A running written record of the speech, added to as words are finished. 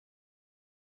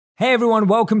Hey everyone,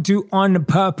 welcome to On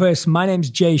Purpose. My name's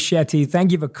Jay Shetty.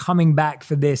 Thank you for coming back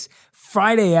for this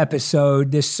Friday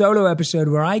episode, this solo episode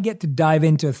where I get to dive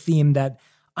into a theme that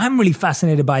I'm really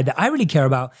fascinated by, that I really care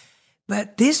about.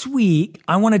 But this week,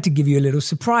 I wanted to give you a little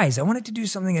surprise. I wanted to do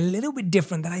something a little bit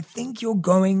different that I think you're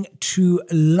going to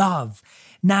love.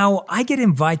 Now, I get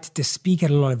invited to speak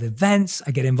at a lot of events.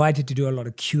 I get invited to do a lot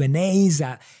of Q&As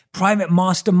at private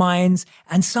masterminds.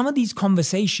 And some of these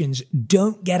conversations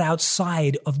don't get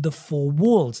outside of the four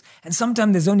walls. And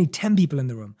sometimes there's only 10 people in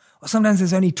the room, or sometimes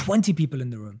there's only 20 people in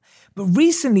the room. But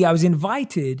recently I was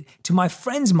invited to my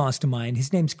friend's mastermind.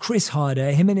 His name's Chris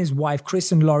Harder. Him and his wife,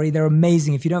 Chris and Laurie, they're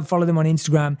amazing. If you don't follow them on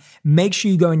Instagram, make sure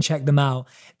you go and check them out.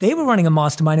 They were running a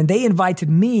mastermind and they invited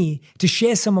me to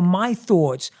share some of my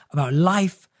thoughts about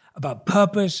life, about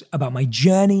purpose, about my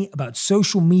journey, about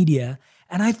social media.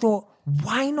 And I thought,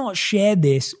 why not share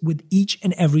this with each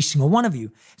and every single one of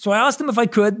you? So I asked them if I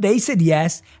could. They said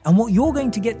yes. And what you're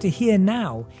going to get to hear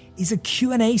now is a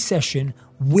Q&A session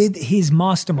with his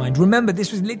mastermind. Remember,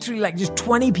 this was literally like just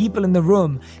 20 people in the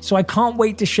room. So I can't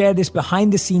wait to share this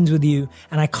behind the scenes with you.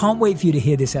 And I can't wait for you to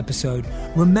hear this episode.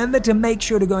 Remember to make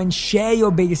sure to go and share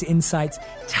your biggest insights.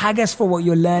 Tag us for what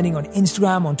you're learning on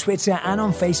Instagram, on Twitter, and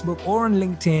on Facebook or on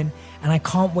LinkedIn. And I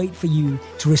can't wait for you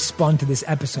to respond to this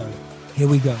episode. Here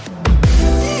we go.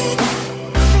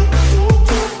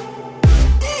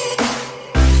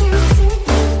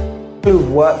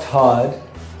 Who've worked hard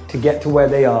to get to where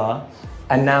they are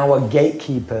and now are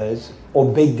gatekeepers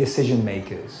or big decision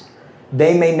makers.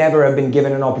 They may never have been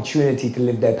given an opportunity to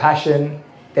live their passion.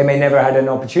 They may never had an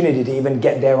opportunity to even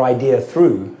get their idea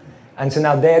through. And so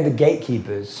now they're the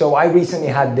gatekeepers. So I recently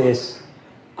had this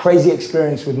crazy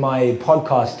experience with my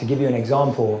podcast. To give you an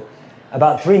example,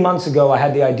 about 3 months ago, I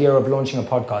had the idea of launching a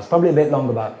podcast, probably a bit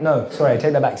longer I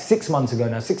take that back, 6 months ago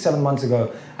now, 7 months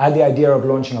ago, I had the idea of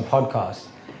launching a podcast.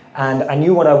 And I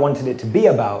knew what I wanted it to be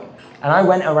about. And I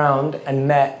went around and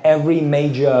met every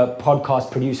major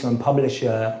podcast producer and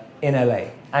publisher in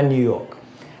LA and New York.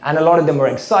 And a lot of them were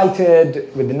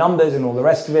excited with the numbers and all the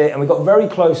rest of it. And we got very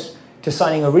close to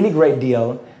signing a really great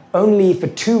deal, only for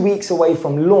 2 weeks away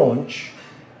from launch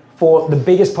for the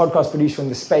biggest podcast producer in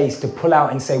the space to pull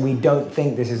out and say, we don't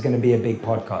think this is going to be a big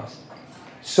podcast.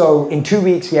 So in 2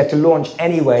 weeks, we had to launch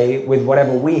anyway with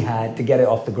whatever we had to get it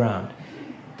off the ground.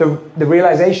 The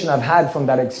realization I've had from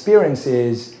that experience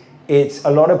is it's a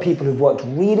lot of people who've worked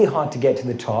really hard to get to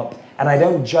the top, and I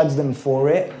don't judge them for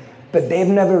it, but they've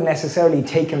never necessarily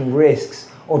taken risks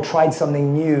or tried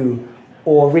something new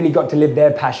or really got to live their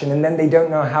passion, and then they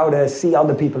don't know how to see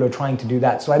other people who are trying to do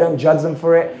that. So I don't judge them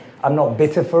for it. I'm not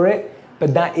bitter for it,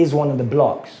 but that is one of the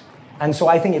blocks. And so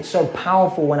I think it's so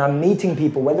powerful when I'm meeting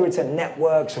people, whether it's at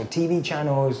networks or TV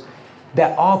channels,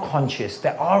 that are conscious,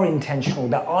 that are intentional,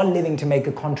 that are living to make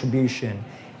a contribution.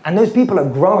 And those people are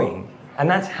growing, and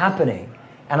that's happening.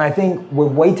 And I think we're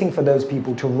waiting for those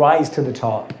people to rise to the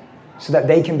top so that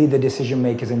they can be the decision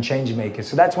makers and change makers.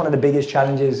 So that's one of the biggest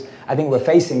challenges I think we're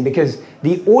facing, because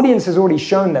the audience has already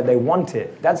shown that they want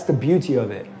it. That's the beauty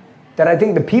of it. That I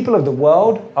think the people of the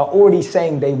world are already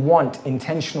saying they want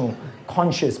intentional,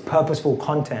 conscious, purposeful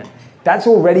content. That's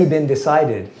already been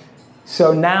decided.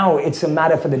 So now it's a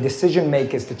matter for the decision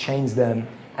makers to change them.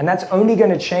 And that's only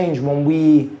going to change when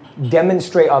we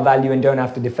demonstrate our value and don't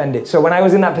have to defend it. So when I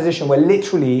was in that position where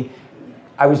literally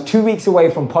I was 2 weeks away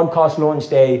from podcast launch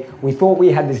day, we thought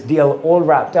we had this deal all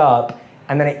wrapped up,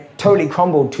 and then it totally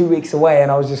crumbled 2 weeks away.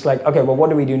 And I was just like, okay, well, what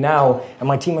do we do now? And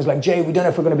my team was like, Jay, we don't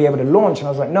know if we're going to be able to launch. And I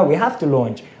was like, no, we have to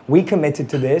launch. We committed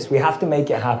to this. We have to make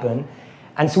it happen.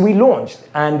 And so we launched,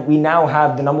 and we now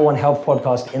have the #1 health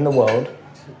podcast in the world.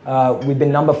 We've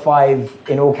been number 5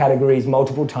 in all categories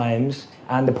multiple times,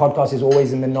 and the podcast is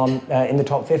always in the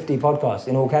top 50 podcasts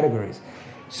in all categories.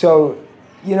 So,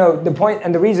 you know, the point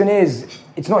and the reason is,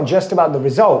 it's not just about the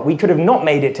result. We could have not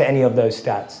made it to any of those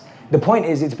stats. The point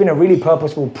is, it's been a really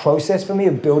purposeful process for me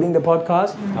of building the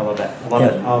podcast. I love that. I love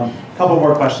it. Couple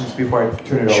more questions before I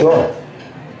turn it over.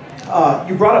 Sure.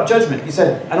 You brought up judgment. You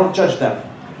said, I don't judge them.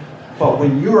 But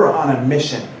when you're on a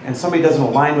mission and somebody doesn't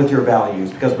align with your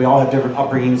values, because we all have different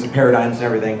upbringings and paradigms and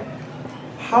everything,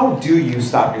 how do you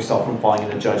stop yourself from falling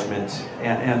into judgment?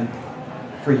 And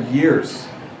for years,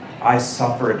 I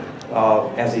suffered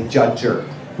as a judger,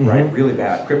 right? Really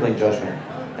bad, crippling judgment.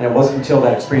 And it wasn't until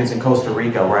that experience in Costa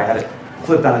Rica where I had it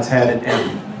flipped on its head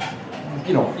and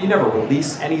you know, you never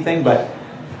release anything, but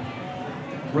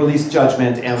release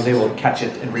judgment and was able to catch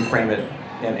it and reframe it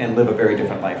and live a very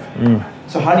different life.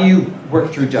 So how do you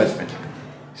work through judgment?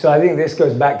 So I think this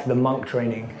goes back to the monk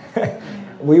training.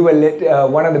 We were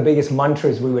one of the biggest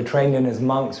mantras we were trained in as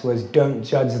monks was don't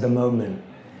judge the moment.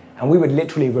 And we would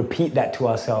literally repeat that to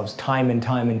ourselves time and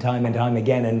time and time and time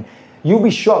again. And you'll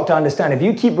be shocked to understand, if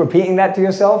you keep repeating that to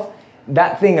yourself,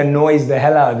 that thing annoys the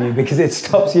hell out of you because it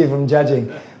stops you from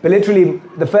judging. But literally,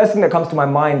 the first thing that comes to my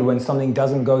mind when something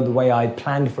doesn't go the way I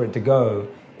planned for it to go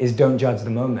is don't judge the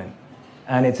moment.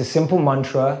 And it's a simple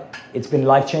mantra. It's been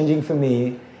life-changing for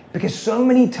me because so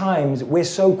many times we're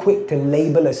so quick to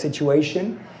label a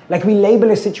situation. Like we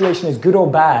label a situation as good or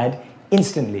bad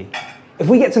instantly. If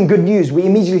we get some good news, we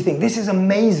immediately think, this is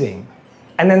amazing.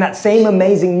 And then that same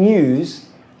amazing news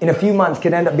in a few months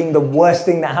can end up being the worst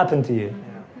thing that happened to you.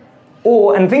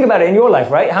 Or, and think about it in your life,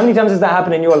 right? How many times has that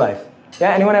happened in your life?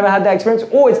 Yeah, anyone ever had that experience?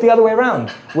 Or it's the other way around,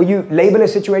 where you label a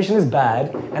situation as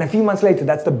bad, and a few months later,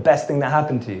 that's the best thing that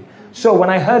happened to you. So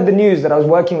when I heard the news that I was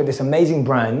working with this amazing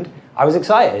brand, I was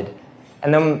excited.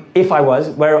 And then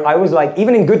where I was like,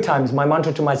 even in good times, my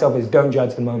mantra to myself is don't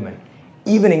judge the moment,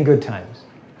 even in good times.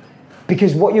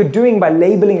 Because what you're doing by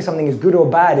labeling something as good or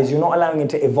bad is you're not allowing it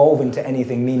to evolve into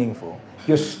anything meaningful.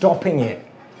 You're stopping it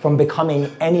from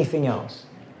becoming anything else.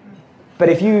 But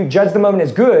if you judge the moment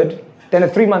as good, then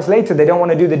 3 months later, they don't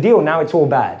want to do the deal. Now it's all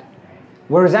bad.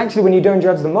 Whereas actually, when you don't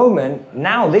judge the moment,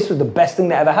 now this was the best thing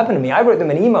that ever happened to me. I wrote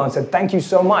them an email and said, thank you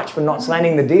so much for not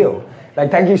signing the deal. Like,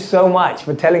 thank you so much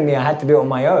for telling me I had to do it on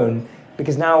my own,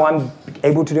 because now I'm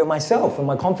able to do it myself and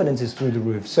my confidence is through the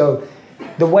roof. So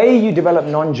the way you develop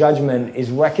non-judgment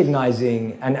is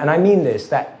recognizing, and I mean this,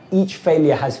 that each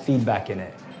failure has feedback in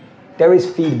it. There is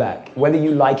feedback, whether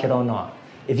you like it or not.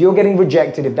 If you're getting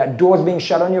rejected, if that door's being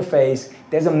shut on your face,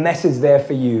 there's a message there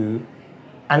for you.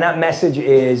 And that message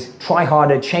is try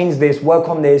harder, change this, work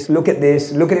on this, look at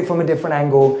it from a different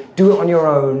angle, do it on your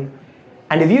own.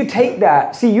 And if you take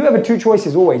that, see, you have two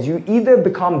choices always. You either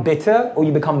become bitter or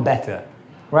you become better,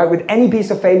 right? With any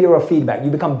piece of failure or feedback, you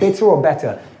become bitter or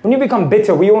better. When you become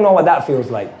bitter, we all know what that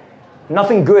feels like.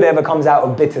 Nothing good ever comes out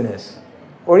of bitterness.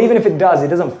 Or even if it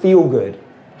doesn't feel good.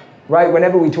 Right,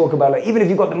 whenever we talk about, like, even if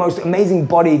you've got the most amazing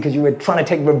body because you were trying to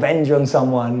take revenge on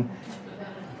someone,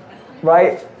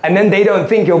 right? And then they don't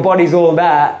think your body's all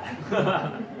that.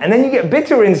 And then you get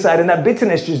bitter inside and that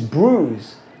bitterness just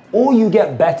brews. Or you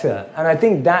get better. And I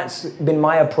think that's been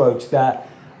my approach, that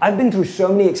I've been through so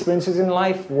many experiences in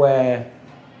life where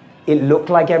it looked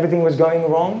like everything was going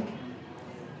wrong.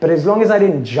 But as long as I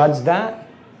didn't judge that,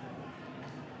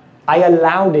 I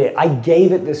allowed it, I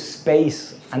gave it the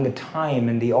space and the time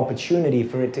and the opportunity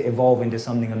for it to evolve into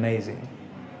something amazing.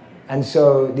 And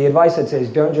so the advice that says,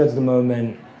 don't judge the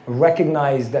moment,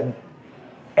 recognize that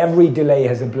every delay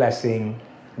has a blessing,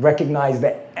 recognize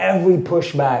that every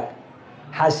pushback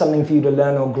has something for you to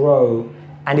learn or grow.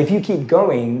 And if you keep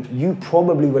going, you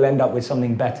probably will end up with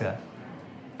something better.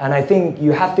 And I think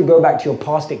you have to go back to your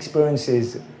past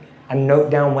experiences and note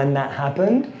down when that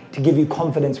happened to give you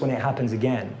confidence when it happens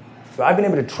again. So I've been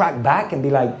able to track back and be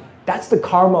like, that's the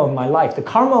karma of my life. The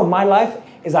karma of my life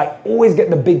is I always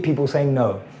get the big people saying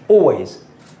no, always.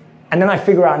 And then I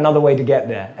figure out another way to get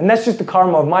there. And that's just the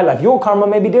karma of my life. Your karma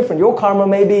may be different. Your karma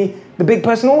may be the big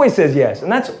person always says yes.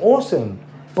 And that's awesome.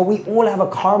 But we all have a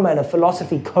karma and a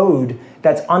philosophy code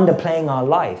that's underplaying our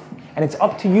life. And it's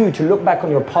up to you to look back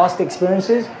on your past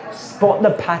experiences, spot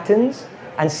the patterns,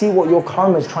 and see what your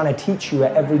karma is trying to teach you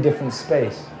at every different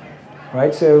space.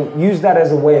 Right? So use that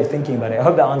as a way of thinking about it. I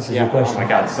hope that answers your question. Oh my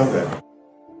God, so good.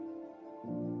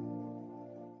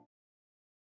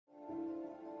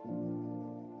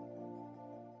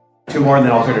 Two more and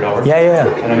then I'll turn it over. Yeah.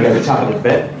 And I'm going to chop it a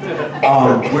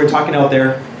bit. We were talking out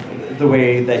there, the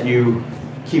way that you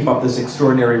keep up this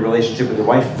extraordinary relationship with your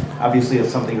wife. Obviously, it's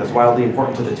something that's wildly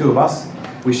important to the two of us.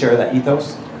 We share that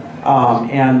ethos.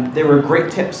 And they were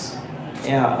great tips. So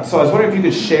I was wondering if you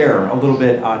could share a little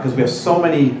bit, because we have so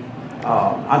many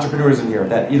entrepreneurs in here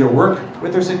that either work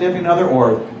with their significant other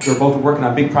or they're both working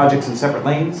on big projects in separate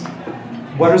lanes.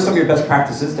 What are some of your best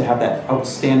practices to have that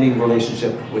outstanding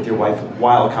relationship with your wife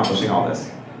while accomplishing all this?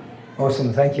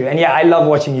 Awesome, thank you. And yeah, I love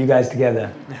watching you guys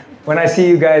together. When I see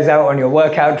you guys out on your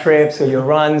workout trips or your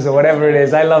runs or whatever it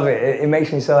is, I love it. It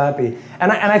makes me so happy.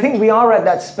 And I think we are at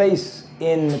that space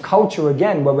in culture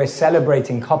again where we're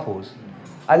celebrating couples.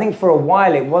 I think for a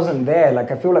while it wasn't there. Like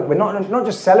I feel like we're not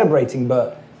just celebrating,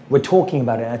 but we're talking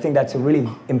about it. And I think that's a really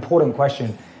important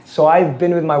question. So I've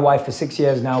been with my wife for 6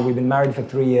 years now. We've been married for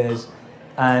 3 years.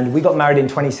 And we got married in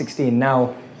 2016.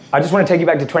 Now, I just want to take you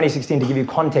back to 2016 to give you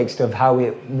context of how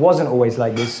it wasn't always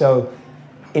like this. So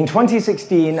in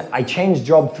 2016, I changed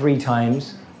job 3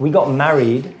 times. We got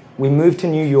married. We moved to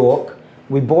New York.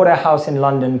 We bought a house in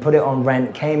London, put it on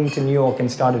rent, came to New York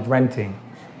and started renting.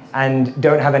 And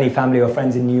don't have any family or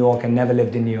friends in New York and never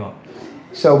lived in New York.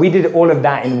 So we did all of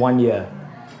that in 1 year.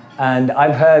 And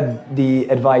I've heard the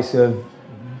advice of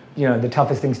you know, the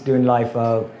toughest things to do in life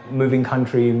are moving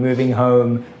country, moving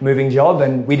home, moving job,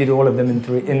 and we did all of them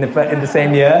in the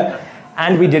same year,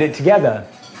 and we did it together.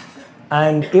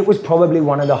 And it was probably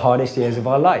one of the hardest years of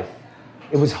our life.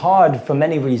 It was hard for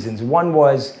many reasons. One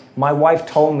was my wife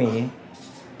told me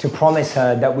to promise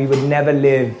her that we would never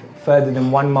live further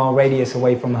than 1 mile radius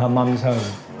away from her mum's home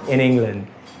in England.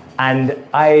 And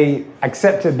I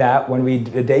accepted that when we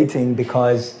were dating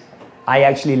because I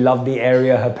actually loved the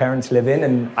area her parents live in,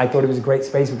 and I thought it was a great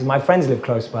space because my friends live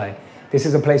close by. This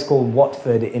is a place called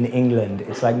Watford in England.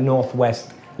 It's like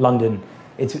northwest London.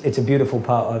 It's a beautiful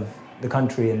part of the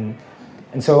country. And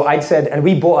so I'd said, and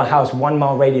we bought a house 1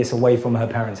 mile radius away from her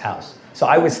parents' house. So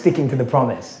I was sticking to the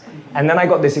promise. And then I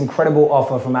got this incredible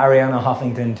offer from Arianna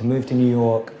Huffington to move to New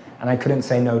York, and I couldn't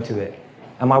say no to it.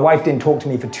 And my wife didn't talk to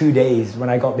me for 2 days when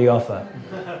I got the offer.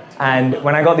 And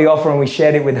when I got the offer and we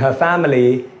shared it with her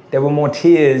family, there were more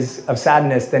tears of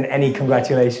sadness than any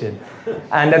congratulation.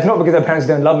 And that's not because her parents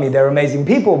don't love me, they're amazing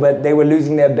people, but they were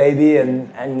losing their baby,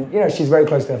 and you know, she's very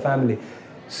close to her family.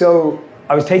 So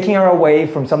I was taking her away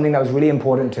from something that was really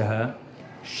important to her.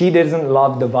 She doesn't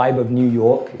love the vibe of New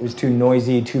York. It was too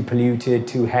noisy, too polluted,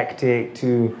 too hectic,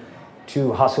 too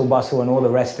hustle bustle and all the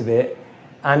rest of it.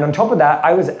 And on top of that,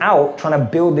 I was out trying to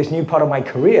build this new part of my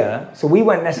career. So we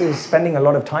weren't necessarily spending a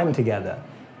lot of time together.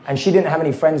 And she didn't have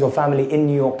any friends or family in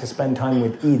New York to spend time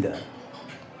with either.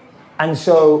 And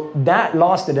so that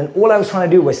lasted, and all I was trying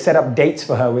to do was set up dates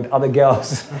for her with other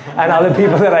girls and other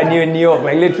people that I knew in New York.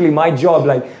 Like literally my job,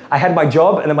 like I had my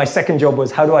job, and then my second job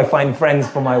was how do I find friends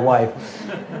for my wife?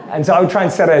 And so I would try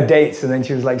and set her dates, and then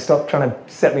she was like, stop trying to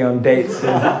set me on dates with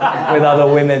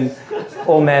other women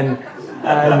or men.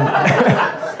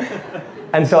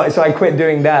 And so I quit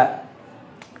doing that.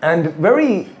 And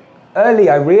very early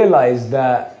I realized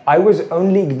that I was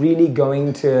only really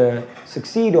going to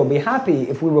succeed or be happy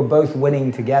if we were both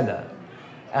winning together.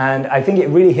 And I think it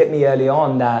really hit me early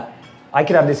on that I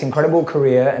could have this incredible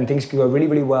career and things could go really,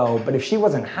 really well, but if she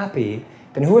wasn't happy,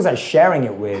 then who was I sharing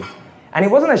it with? And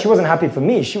it wasn't that she wasn't happy for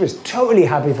me, she was totally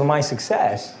happy for my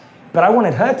success, but I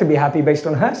wanted her to be happy based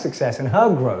on her success and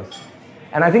her growth.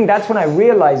 And I think that's when I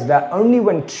realized that only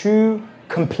when two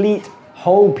complete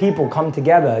whole people come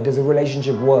together does a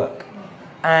relationship work.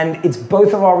 And it's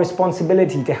both of our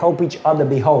responsibility to help each other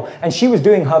be whole. And she was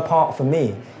doing her part for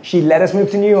me. She let us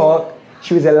move to New York.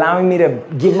 She was allowing me to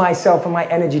give myself and my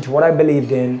energy to what I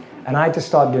believed in, and I had to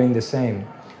start doing the same.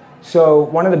 So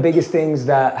one of the biggest things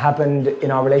that happened in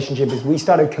our relationship is we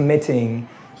started committing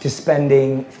to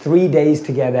spending 3 days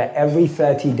together every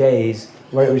 30 days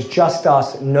where it was just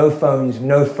us, no phones,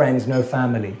 no friends, no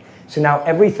family. So now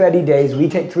every 30 days, we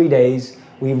take 3 days,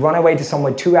 we run away to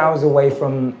somewhere 2 hours away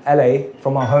from LA,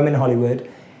 from our home in Hollywood,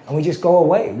 and we just go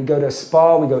away. We go to a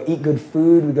spa, we go eat good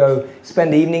food, we go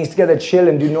spend the evenings together, chill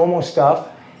and do normal stuff.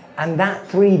 And that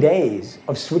 3 days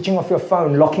of switching off your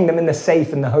phone, locking them in the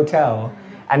safe in the hotel,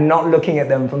 and not looking at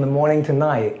them from the morning to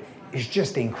night is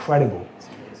just incredible.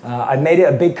 I've made it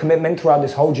a big commitment throughout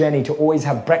this whole journey to always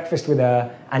have breakfast with her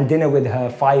and dinner with her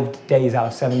 5 days out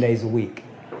of 7 days a week.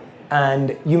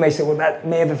 And you may say, well, that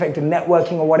may have affected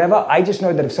networking or whatever. I just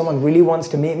know that if someone really wants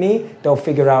to meet me, they'll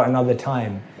figure out another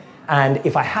time. And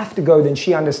if I have to go, then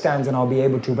she understands and I'll be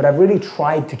able to. But I've really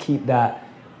tried to keep that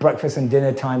breakfast and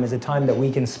dinner time as a time that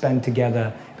we can spend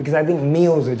together, because I think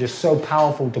meals are just so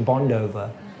powerful to bond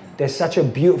over. There's such a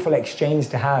beautiful exchange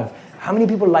to have. How many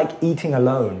people like eating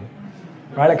alone?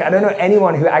 Right? Like, I don't know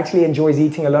anyone who actually enjoys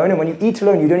eating alone. And when you eat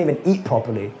alone, you don't even eat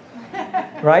properly.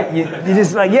 Right? You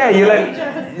just like, yeah, you're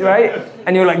like, right?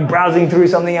 And you're like browsing through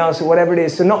something else or whatever it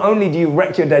is. So not only do you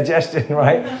wreck your digestion,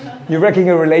 right? You're wrecking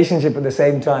your relationship at the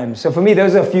same time. So for me,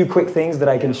 those are a few quick things that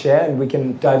I can share, and we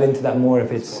can dive into that more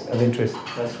if it's of interest.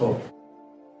 That's cool.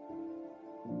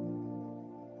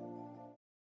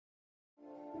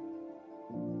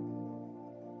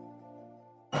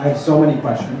 I have so many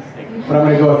questions, but I'm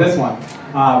going to go with this one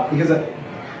because it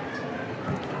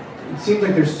seems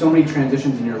like there's so many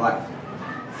transitions in your life,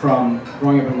 from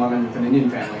growing up in London with an Indian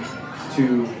family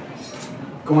to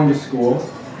going to school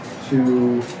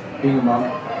to being a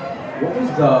monk. What was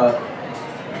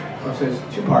there's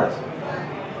two parts.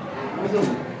 What was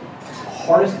the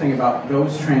hardest thing about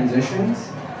those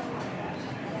transitions,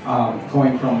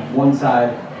 going from one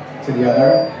side to the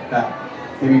other,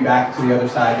 that maybe back to the other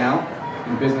side now,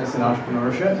 in business and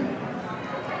entrepreneurship?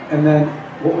 And then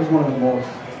what was one of the most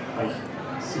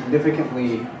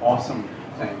significantly awesome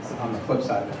things on the flip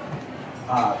side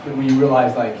of it, when you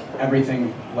realized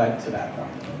everything led to that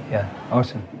point? Yeah,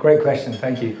 awesome. Great question,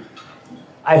 thank you.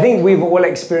 I think we've all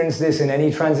experienced this in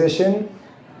any transition.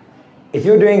 if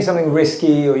you're doing something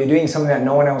risky or you're doing something that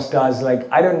no one else does, like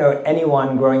I don't know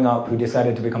anyone growing up who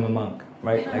decided to become a monk,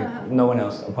 right? Like no one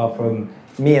else apart from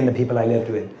me and the people I lived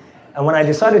with. And when I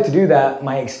decided to do that,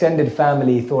 my extended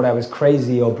family thought I was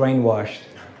crazy or brainwashed.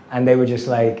 And they were just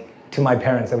like, to my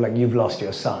parents, they were like, you've lost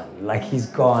your son. Like he's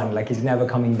gone, like he's never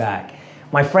coming back.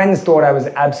 My friends thought I was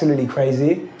absolutely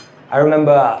crazy. I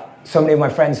remember so many of my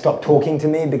friends stopped talking to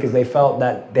me because they felt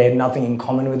that they had nothing in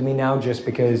common with me now just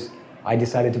because I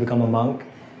decided to become a monk.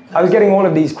 I was getting all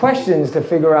of these questions to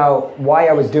figure out why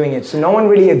I was doing it. So no one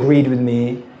really agreed with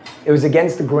me. It was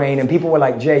against the grain. And people were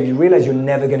like, Jay, you realize you're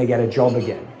never going to get a job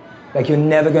again. Like you're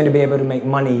never going to be able to make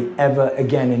money ever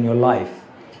again in your life.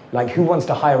 Like who wants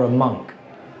to hire a monk,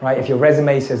 right? If your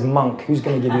resume says monk, who's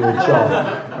going to give you a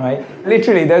job, right?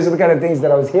 Literally, those are the kind of things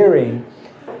that I was hearing.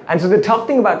 And so the tough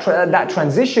thing about that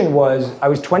transition was I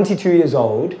was 22 years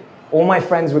old. All my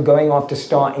friends were going off to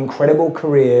start incredible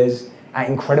careers at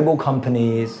incredible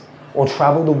companies or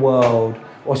travel the world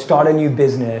or start a new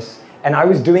business. And I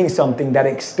was doing something that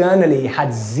externally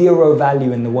had zero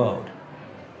value in the world.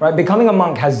 Right? Becoming a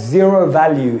monk has zero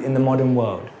value in the modern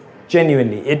world.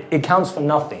 Genuinely, it counts for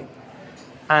nothing.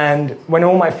 And when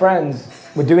all my friends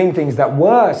were doing things that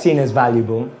were seen as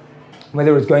valuable,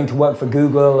 whether it was going to work for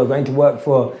Google or going to work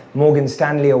for Morgan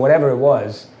Stanley or whatever it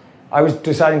was, I was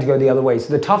deciding to go the other way.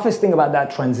 So the toughest thing about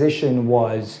that transition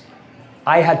was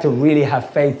I had to really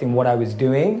have faith in what I was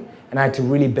doing, and I had to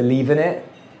really believe in it,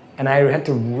 and I had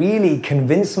to really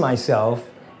convince myself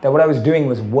that what I was doing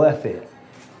was worth it.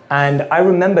 And I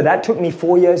remember that took me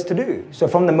 4 years to do. So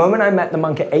from the moment I met the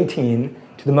monk at 18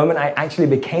 to the moment I actually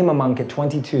became a monk at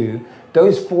 22,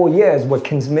 those 4 years were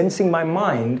convincing my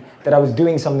mind that I was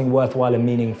doing something worthwhile and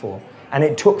meaningful. And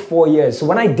it took 4 years. So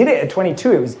when I did it at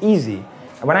 22, it was easy.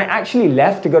 And when I actually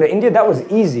left to go to India, that was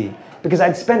easy because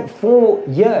I'd spent 4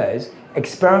 years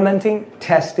experimenting,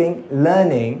 testing,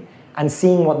 learning, and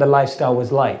seeing what the lifestyle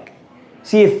was like.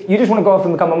 See, if you just want to go off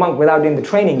and become a monk without doing the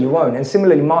training, you won't. And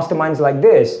similarly, masterminds like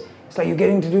this, it's like you're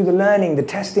getting to do the learning, the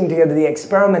testing together, the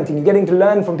experimenting. You're getting to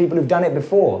learn from people who've done it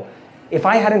before. If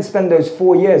I hadn't spent those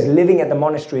 4 years living at the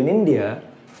monastery in India,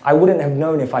 I wouldn't have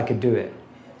known if I could do it.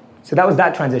 So that was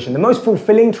that transition. The most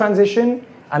fulfilling transition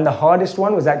and the hardest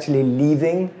one was actually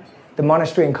leaving the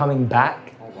monastery and coming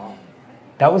back. Oh, wow.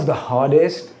 That was the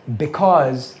hardest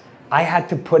because I had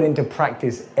to put into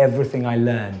practice everything I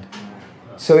learned.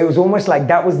 So it was almost like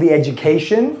that was the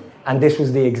education and this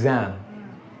was the exam.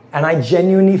 And I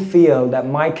genuinely feel that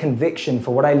my conviction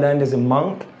for what I learned as a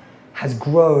monk has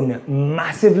grown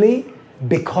massively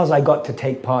because I got to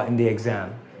take part in the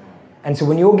exam. And so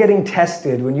when you're getting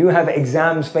tested, when you have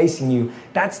exams facing you,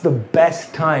 that's the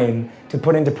best time to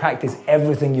put into practice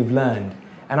everything you've learned.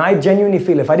 And I genuinely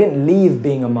feel if I didn't leave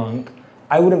being a monk,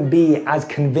 I wouldn't be as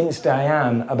convinced I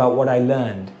am about what I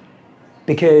learned.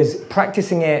 Because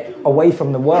practicing it away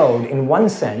from the world, in one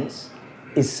sense,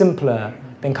 is simpler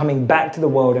than coming back to the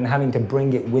world and having to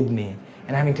bring it with me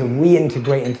and having to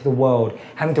reintegrate into the world,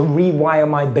 having to rewire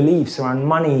my beliefs around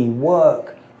money,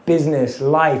 work, business,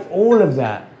 life, all of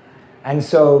that. And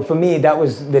so for me, that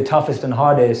was the toughest and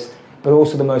hardest, but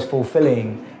also the most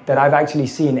fulfilling, that I've actually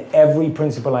seen every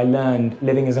principle I learned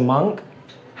living as a monk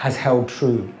has held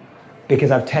true because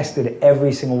I've tested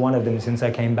every single one of them since I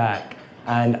came back.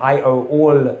 And I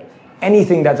owe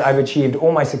anything that I've achieved,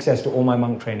 all my success to all my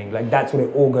monk training. Like that's what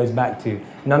it all goes back to.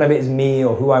 None of it is me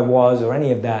or who I was or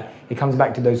any of that. It comes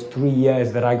back to those 3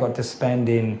 years that I got to spend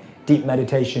in deep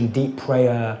meditation, deep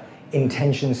prayer,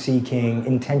 intention seeking,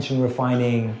 intention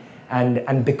refining,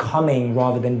 and becoming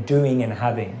rather than doing and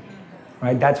having.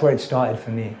 Right? That's where it started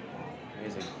for me.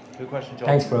 Amazing. Good question, Joel.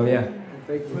 Thanks, bro. Yeah.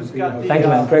 Who's got the, Thank you,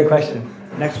 man. Great question.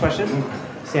 Next question.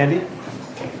 Sandy.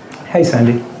 Hey,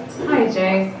 Sandy. Hi,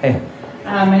 Jay. Hey.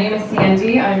 My name is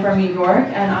Sandy. I'm from New York,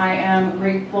 and I am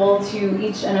grateful to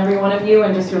each and every one of you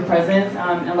and just your presence,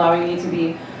 allowing me to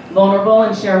be vulnerable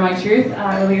and share my truth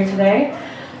earlier today.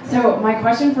 So my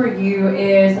question for you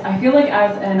is, I feel like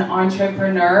as an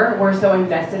entrepreneur, we're so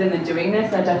invested in the doing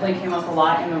this. That definitely came up a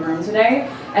lot in the room today.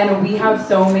 And we have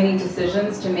so many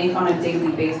decisions to make on a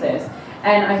daily basis.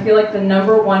 And I feel like the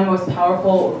number one most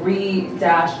powerful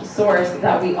source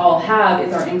that we all have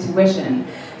is our intuition.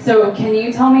 So can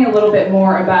you tell me a little bit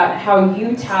more about how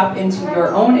you tap into your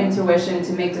own intuition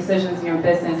to make decisions in your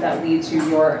business that lead to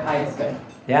your highest good?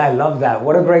 Yeah, I love that.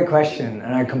 What a great question.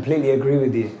 And I completely agree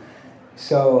with you.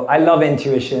 So I love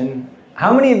intuition.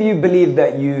 How many of you believe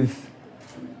that you've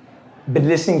been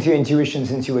listening to your intuition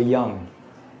since you were young?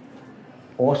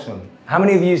 Awesome. How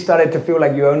many of you started to feel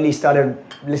like you only started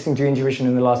listening to your intuition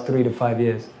in the last 3 to 5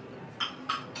 years?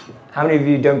 How many of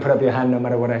you don't put up your hand no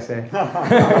matter what I say?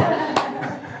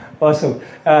 Awesome.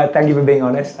 Thank you for being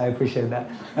honest. I appreciate that.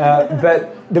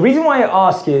 But the reason why I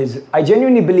ask is I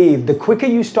genuinely believe the quicker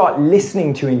you start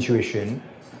listening to intuition,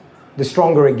 the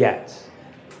stronger it gets.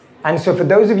 And so for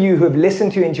those of you who have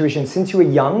listened to intuition since you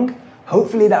were young,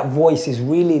 hopefully that voice is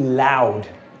really loud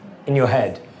in your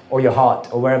head or your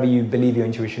heart or wherever you believe your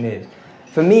intuition is.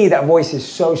 For me, that voice is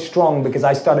so strong because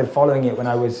I started following it when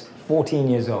I was 14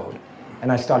 years old.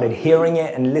 And I started hearing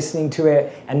it and listening to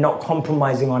it and not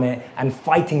compromising on it and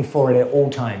fighting for it at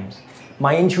all times.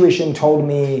 My intuition told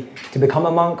me to become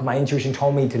a monk. My intuition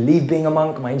told me to leave being a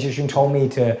monk. My intuition told me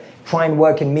to try and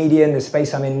work in media in the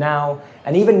space I'm in now.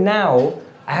 And even now,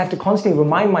 I have to constantly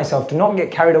remind myself to not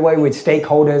get carried away with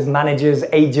stakeholders, managers,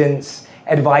 agents,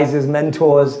 advisors,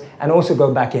 mentors, and also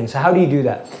go back in. So how do you do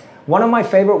that? One of my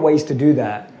favorite ways to do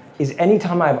that is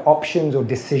anytime I have options or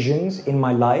decisions in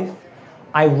my life,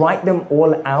 I write them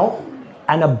all out,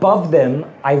 and above them,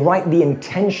 I write the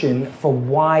intention for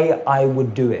why I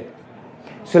would do it.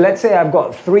 So let's say I've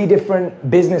got 3 different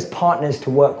business partners to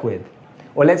work with,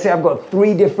 or let's say I've got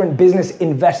 3 different business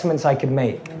investments I could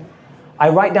make. I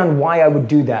write down why I would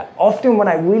do that. Often when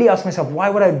I really ask myself, why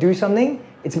would I do something?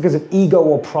 It's because of ego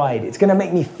or pride. It's gonna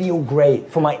make me feel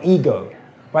great for my ego,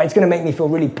 right? It's gonna make me feel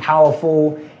really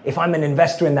powerful. If I'm an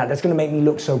investor in that, that's gonna make me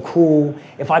look so cool.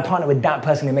 If I partner with that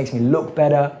person, it makes me look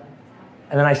better.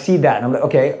 And then I see that and I'm like,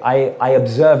 okay, I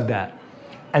observe that.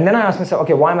 And then I ask myself,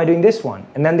 okay, why am I doing this one?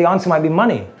 And then the answer might be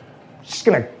money. I'm just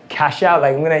gonna cash out,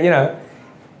 like I'm gonna,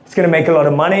 it's gonna make a lot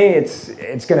of money.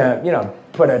 It's gonna,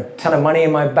 put a ton of money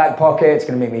in my back pocket. It's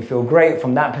gonna make me feel great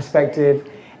from that perspective.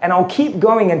 And I'll keep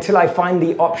going until I find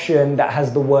the option that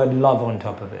has the word love on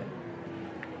top of it.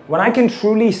 When I can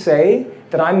truly say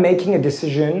that I'm making a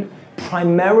decision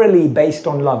primarily based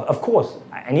on love. Of course,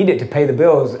 I need it to pay the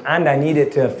bills and I need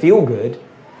it to feel good.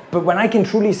 But when I can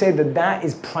truly say that that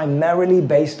is primarily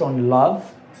based on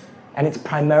love and it's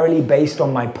primarily based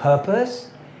on my purpose,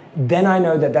 then I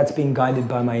know that that's being guided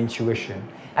by my intuition.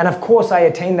 And of course, I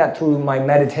attain that through my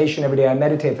meditation every day. I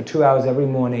meditate for 2 hours every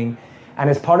morning. And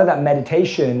as part of that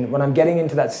meditation, when I'm getting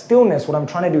into that stillness, what I'm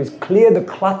trying to do is clear the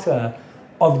clutter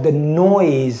of the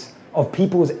noise of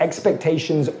people's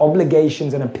expectations,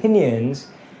 obligations, and opinions,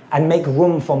 and make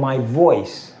room for my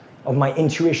voice, of my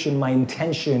intuition, my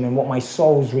intention, and what my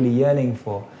soul's really yearning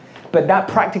for. But that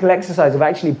practical exercise of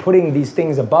actually putting these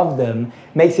things above them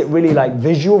makes it really like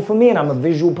visual for me, and I'm a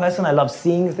visual person. I love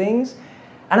seeing things.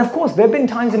 And of course, there have been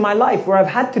times in my life where I've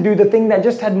had to do the thing that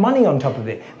just had money on top of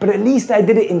it, but at least I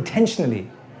did it intentionally.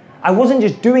 I wasn't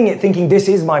just doing it thinking this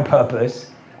is my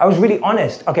purpose. I was really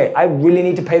honest. Okay, I really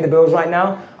need to pay the bills right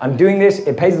now. I'm doing this,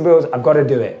 it pays the bills, I've got to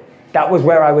do it. That was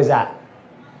where I was at.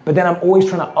 But then I'm always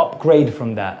trying to upgrade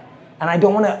from that. And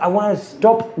I want to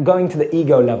stop going to the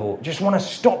ego level. Just want to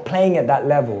stop playing at that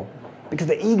level. Because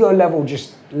the ego level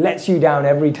just lets you down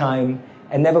every time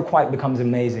and never quite becomes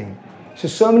amazing.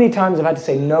 So many times I've had to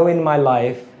say no in my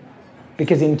life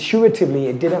because intuitively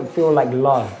it didn't feel like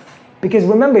love. Because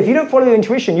remember, if you don't follow your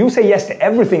intuition, you'll say yes to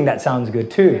everything that sounds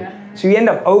good too. Yeah. So you end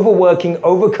up overworking,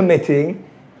 overcommitting,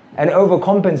 and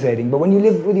overcompensating. But when you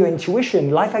live with your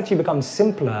intuition, life actually becomes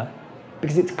simpler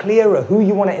because it's clearer who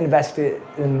you want to invest in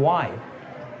and why.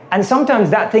 And sometimes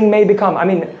that thing may become,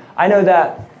 I know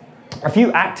that a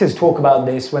few actors talk about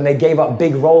this when they gave up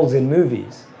big roles in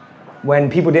movies.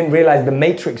 When people didn't realize The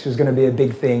Matrix was going to be a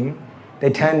big thing, they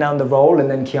turned down the role,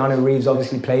 and then Keanu Reeves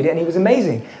obviously played it, and he was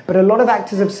amazing. But a lot of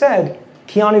actors have said,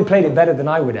 Keanu played it better than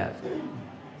I would have.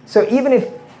 So even if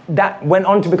that went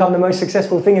on to become the most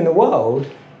successful thing in the world,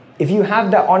 if you have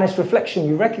that honest reflection,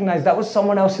 you recognize that was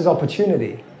someone else's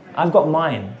opportunity. I've got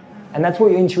mine. And that's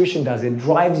what your intuition does. It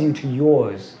drives you to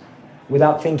yours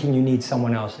without thinking you need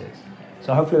someone else's.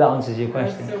 So hopefully that answers your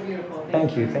question. That's so beautiful.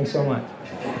 Thank you. Thanks so much.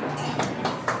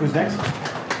 Who's next?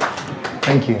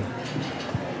 Thank you.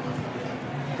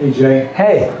 Hey, Jay.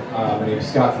 Hey. My name is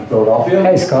Scott from Philadelphia.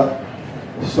 Hey, Scott.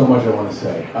 There's so much I want to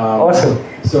say. Awesome.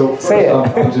 So first, Say it.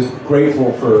 I'm just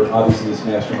grateful for obviously this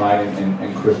mastermind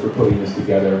and Chris for putting this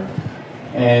together.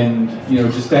 And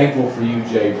just thankful for you,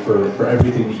 Jay, for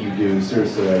everything that you do.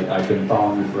 Seriously, I've been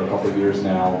following you for a couple of years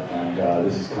now, and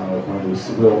this is kind of like one of those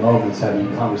surreal moments,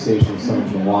 having a conversation with someone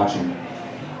from watching.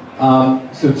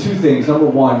 So 2 things. Number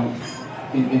one,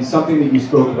 in something that you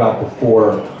spoke about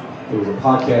before, it was a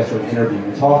podcast or an interview,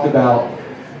 you talked about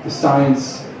the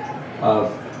science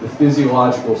of the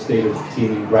physiological state of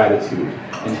being in gratitude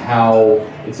and how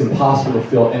it's impossible to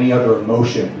feel any other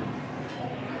emotion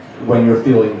when you're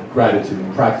feeling gratitude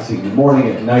and practicing in the morning,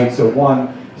 at night. So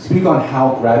 1, speak on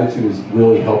how gratitude has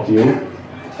really helped you.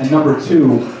 And number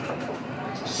 2,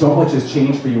 so much has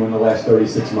changed for you in the last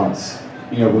 36 months.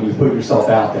 When you put yourself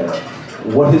out there.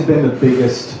 What has been the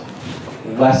biggest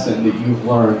lesson that you've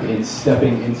learned in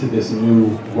stepping into this new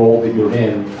role that you're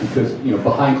in? Because, you know,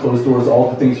 behind closed doors,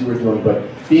 all the things you were doing, but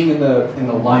being in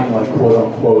the limelight, quote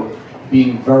unquote,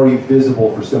 being very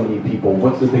visible for so many people,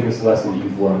 what's the biggest lesson that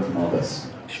you've learned from all this?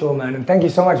 Sure, man, and thank you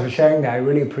so much for sharing that. I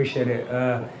really appreciate it.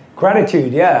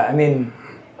 Gratitude, yeah, I mean,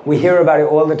 we hear about it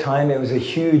all the time. It was a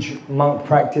huge monk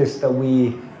practice that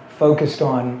we focused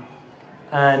on.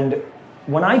 And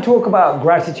when I talk about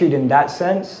gratitude in that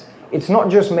sense, it's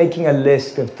not just making a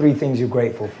list of 3 things you're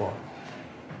grateful for.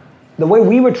 The way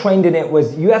we were trained in it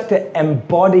was you have to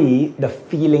embody the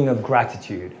feeling of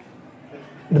gratitude.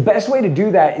 The best way to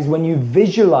do that is when you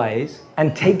visualize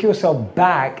and take yourself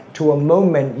back to a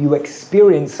moment you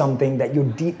experienced something that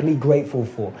you're deeply grateful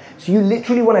for. So you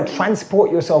literally want to transport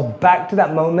yourself back to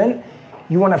that moment.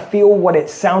 You want to feel what it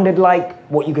sounded like,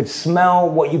 what you could smell,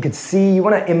 what you could see. You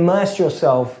want to immerse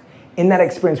yourself in that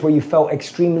experience where you felt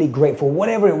extremely grateful,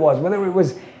 whatever it was, whether it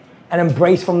was an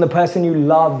embrace from the person you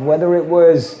love, whether it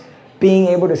was being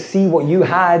able to see what you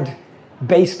had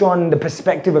based on the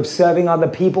perspective of serving other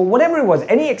people, whatever it was,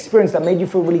 any experience that made you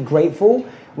feel really grateful,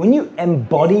 when you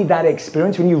embody that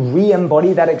experience, when you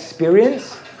re-embody that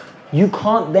experience, you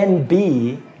can't then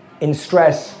be in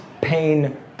stress,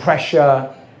 pain,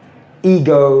 pressure,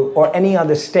 ego, or any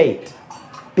other state.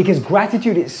 Because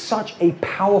gratitude is such a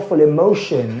powerful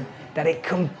emotion that it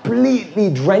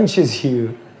completely drenches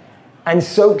you and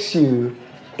soaks you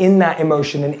in that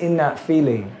emotion and in that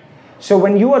feeling. So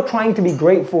when you are trying to be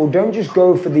grateful, don't just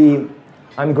go for the,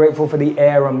 I'm grateful for the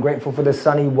air, I'm grateful for the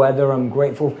sunny weather, I'm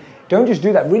grateful. Don't just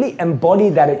do that. Really embody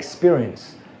that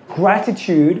experience.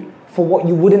 Gratitude for what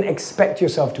you wouldn't expect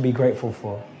yourself to be grateful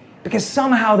for. Because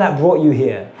somehow that brought you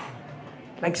here.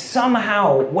 Like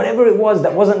somehow, whatever it was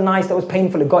that wasn't nice, that was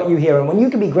painful, it got you here. And when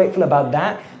you can be grateful about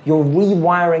that, you're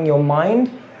rewiring your mind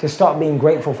to start being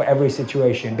grateful for every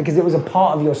situation because it was a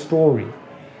part of your story,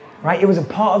 right? It was a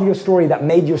part of your story that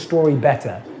made your story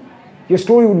better. Your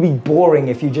story would be boring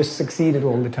if you just succeeded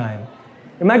all the time.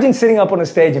 Imagine sitting up on a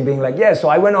stage and being like, yeah, so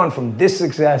I went on from this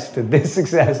success to this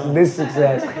success to this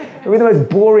success. It would be the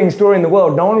most boring story in the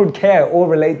world. No one would care or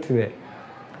relate to it.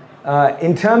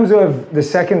 In terms of the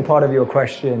second part of your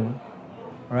question,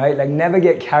 right? Like never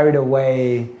get carried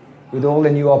away with all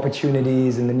the new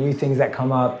opportunities and the new things that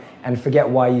come up and forget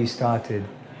why you started.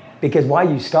 Because why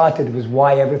you started was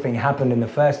why everything happened in the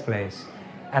first place.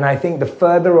 And I think the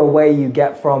further away you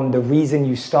get from the reason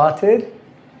you started,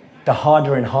 the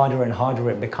harder and harder and harder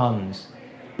it becomes.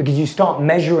 Because you start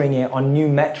measuring it on new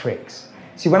metrics.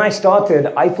 See, when I started,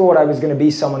 I thought I was going to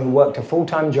be someone who worked a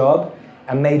full-time job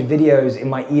and made videos in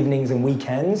my evenings and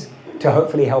weekends to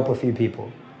hopefully help a few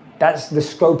people. That's the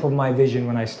scope of my vision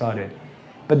when I started.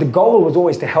 But the goal was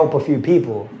always to help a few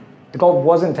people. The goal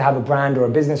wasn't to have a brand or a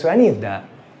business or any of that.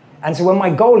 And so when my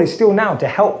goal is still now to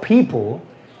help people,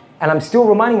 and I'm still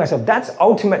reminding myself, that's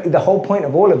ultimately the whole point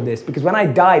of all of this, because when I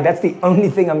die, that's the only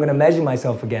thing I'm going to measure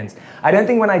myself against. I don't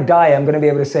think when I die, I'm going to be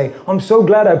able to say, I'm so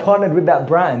glad I partnered with that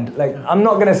brand. Like, I'm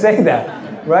not going to say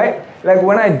that, right? Like,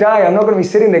 when I die, I'm not going to be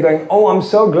sitting there going, oh, I'm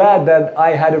so glad that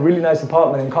I had a really nice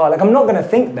apartment and car. Like, I'm not going to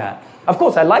think that. Of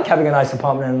course, I like having a nice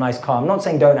apartment and a nice car. I'm not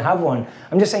saying don't have one.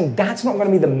 I'm just saying that's not going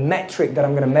to be the metric that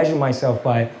I'm going to measure myself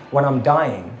by when I'm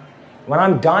dying. When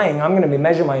I'm dying, I'm going to be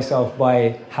measuring myself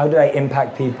by how did I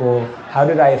impact people? How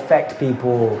did I affect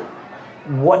people?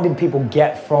 What did people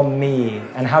get from me?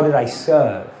 And how did I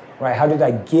serve? Right? How did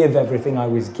I give everything I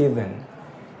was given?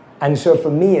 And so for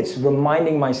me, it's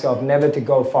reminding myself never to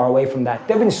go far away from that.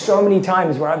 There have been so many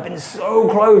times where I've been so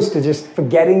close to just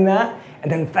forgetting that.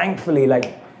 And then thankfully,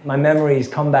 like, my memories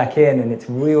come back in and it's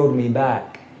reeled me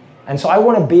back. And so I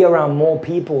want to be around more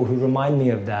people who remind me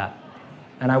of that.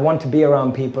 And I want to be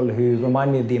around people who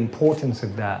remind me of the importance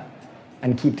of that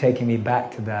and keep taking me back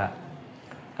to that.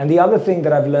 And the other thing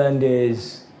that I've learned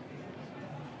is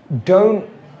don't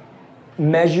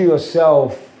measure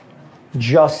yourself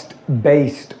just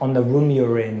based on the room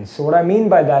you're in. So what I mean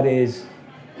by that is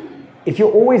if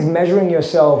you're always measuring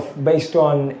yourself based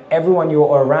on everyone you're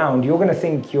around, you're going to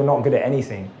think you're not good at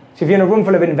anything. So if you're in a room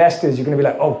full of investors, you're going to be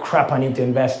like, oh crap, I need to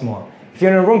invest more. If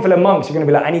you're in a room full of monks, you're going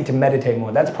to be like, I need to meditate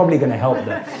more. That's probably going to help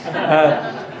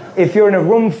them. If you're in a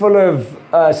room full of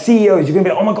CEOs, you're going to be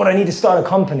like, oh my God, I need to start a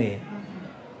company.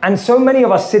 And so many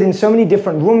of us sit in so many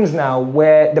different rooms now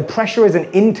where the pressure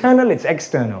isn't internal, it's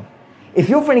external. If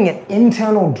you're feeling an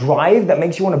internal drive that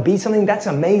makes you want to be something, that's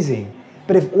amazing.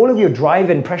 But if all of your drive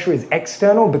and pressure is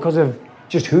external because of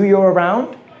just who you're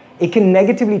around, it can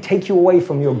negatively take you away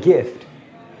from your gift.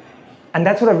 And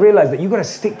that's what I've realized, that you've got to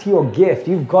stick to your gift.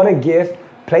 You've got a gift,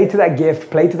 play to that gift,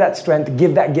 play to that strength,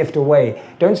 give that gift away.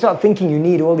 Don't start thinking you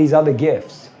need all these other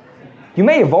gifts. You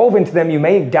may evolve into them, you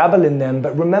may dabble in them,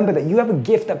 but remember that you have a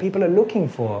gift that people are looking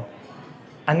for.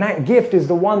 And that gift is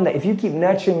the one that if you keep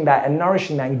nurturing that and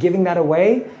nourishing that and giving that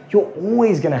away, you're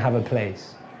always going to have a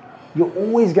place. You're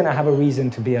always going to have a reason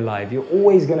to be alive. You're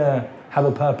always going to have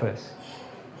a purpose.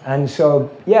 And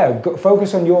so, yeah,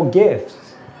 focus on your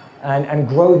gifts and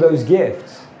grow those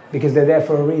gifts because they're there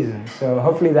for a reason. So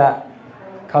hopefully that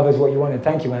covers what you wanted.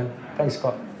 Thank you, man. Thanks,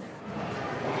 Scott.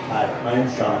 Hi, my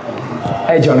name's Jonathan.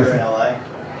 Hey, Jonathan. Here in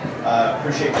LA.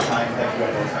 Appreciate the time. Thank you.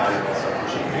 I know it's valuable, so I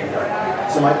appreciate you being here.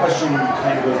 So my question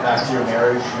kind of goes back to your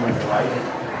marriage, you and your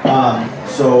wife.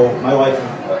 So my wife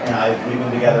and I, we've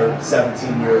been together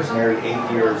 17 years, married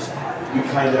 8 years. We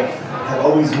kind of have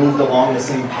always moved along the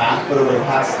same path, but over the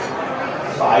past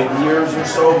 5 years or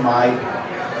so, my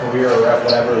career or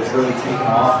whatever has really taken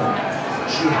off,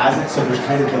 and she hasn't. So there's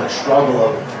kind of been a struggle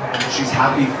of she's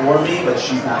happy for me, but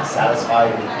she's not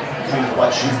satisfied with kind of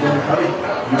what she's doing. How did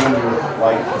you and your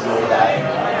wife deal with that, and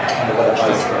kind of what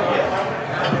advice can you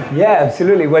give? Yeah,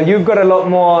 absolutely. Well, you've got a lot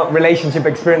more relationship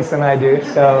experience than I do,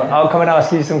 so I'll come and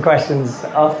ask you some questions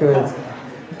afterwards.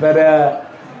 But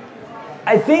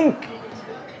I think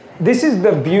this is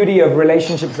the beauty of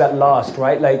relationships that last,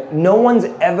 right? Like, no one's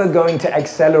ever going to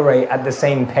accelerate at the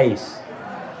same pace.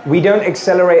 We don't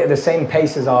accelerate at the same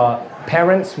pace as our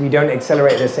parents. We don't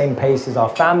accelerate at the same pace as our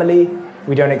family.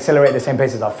 We don't accelerate at the same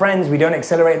pace as our friends. We don't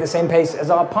accelerate at the same pace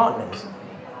as our partners.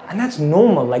 And that's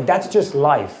normal. Like, that's just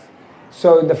life.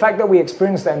 So the fact that we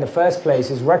experience that in the first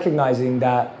place is recognizing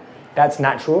that that's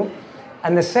natural.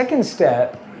 And the second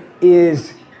step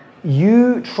is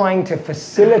you trying to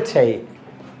facilitate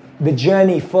the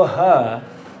journey for her,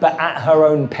 but at her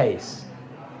own pace.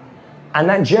 And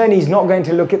that journey is not going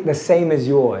to look the same as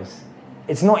yours.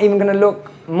 It's not even going to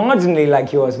look marginally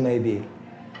like yours, maybe.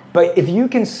 But if you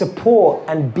can support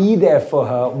and be there for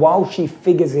her while she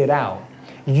figures it out,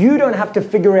 you don't have to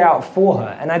figure it out for her.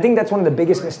 And I think that's one of the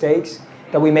biggest mistakes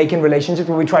that we make in relationships,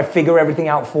 where we try to figure everything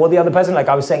out for the other person. Like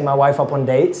I was setting my wife up on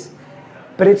dates.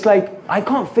 But it's like, I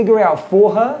can't figure it out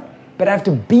for her, but I have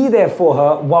to be there for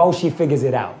her while she figures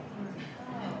it out.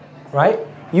 Right?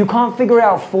 You can't figure it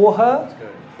out for her,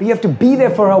 but you have to be there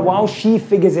for her while she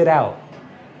figures it out.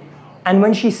 And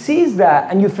when she sees that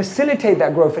and you facilitate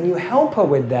that growth and you help her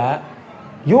with that,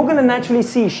 you're going to naturally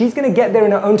see she's going to get there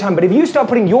in her own time. But if you start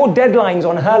putting your deadlines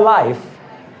on her life,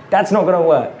 that's not going to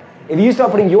work. If you start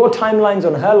putting your timelines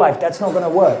on her life, that's not going to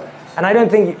work. And I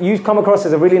don't think you come across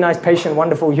as a really nice, patient,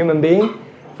 wonderful human being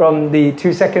from the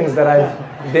 2 seconds that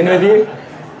I've been with you.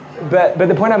 But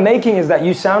the point I'm making is that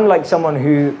you sound like someone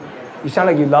who, you sound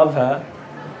like you love her.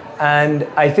 And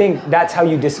I think that's how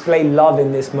you display love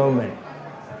in this moment.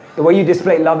 The way you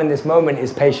display love in this moment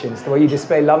is patience. The way you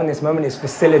display love in this moment is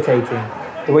facilitating.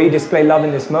 The way you display love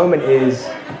in this moment is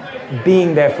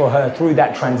being there for her through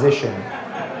that transition.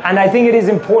 And I think it is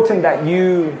important that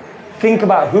you think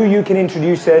about who you can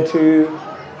introduce her to,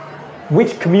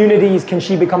 which communities can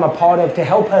she become a part of to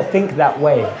help her think that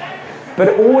way.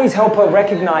 But always help her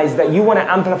recognize that you want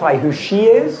to amplify who she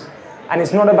is, and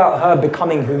it's not about her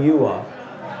becoming who you are.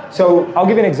 So I'll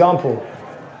give you an example.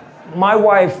 My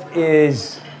wife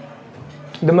is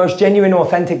the most genuine,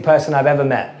 authentic person I've ever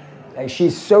met. Like,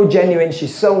 she's so genuine,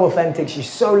 she's so authentic, she's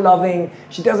so loving,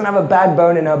 she doesn't have a bad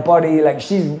bone in her body. Like,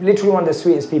 she's literally one of the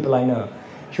sweetest people I know.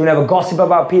 She will never gossip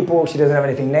about people, she doesn't have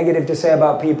anything negative to say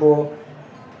about people.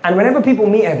 And whenever people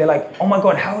meet her, they're like, oh my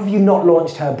God, how have you not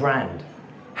launched her brand?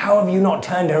 How have you not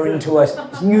turned her into a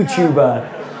YouTuber?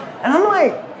 And I'm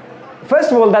like,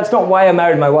 first of all, that's not why I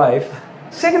married my wife.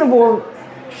 Second of all,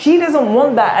 she doesn't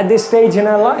want that at this stage in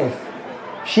her life.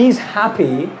 She's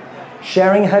happy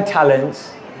sharing her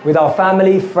talents with our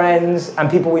family, friends, and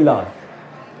people we love.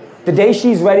 The day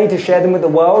she's ready to share them with the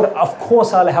world, of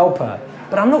course I'll help her.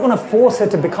 But I'm not going to force her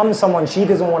to become someone she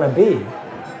doesn't want to be.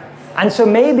 And so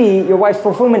maybe your wife's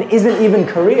fulfillment isn't even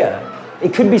career.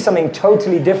 It could be something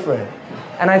totally different.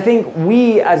 And I think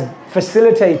we as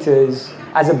facilitators,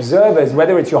 as observers,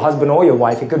 whether it's your husband or your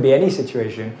wife, it could be any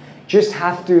situation, just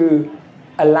have to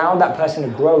allow that person to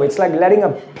grow. It's like letting a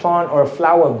plant or a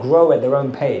flower grow at their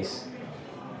own pace.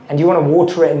 And you want to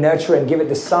water it and nurture it and give it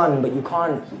the sun, but you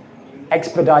can't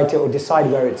expedite it or decide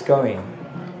where it's going.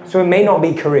 So it may not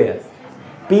be career.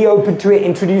 Be open to it,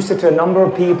 introduce her to a number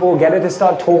of people, get her to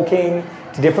start talking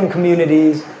to different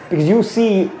communities, because you'll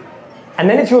see, and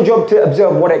then it's your job to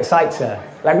observe what excites her,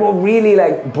 like what really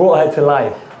like brought her to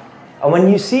life. And when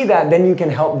you see that, then you can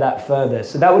help that further.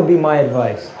 So that would be my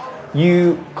advice.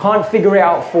 You can't figure it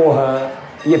out for her.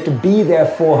 You have to be there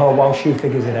for her while she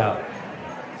figures it out.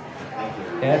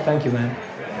 Yeah, thank you, man.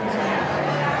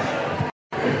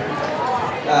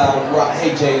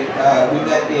 Hey, Jay. We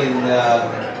met in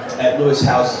at Lewis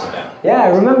House's event. Yeah, I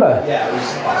remember. Yeah, it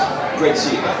was awesome. Great to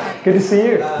see you. Good to see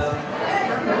you.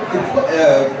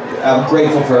 I'm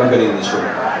grateful for everybody in this room. I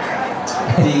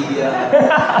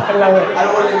love it. I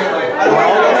don't want to forget my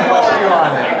question.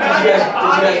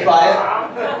 Did you guys buy it?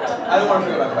 I don't want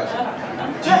to forget my question.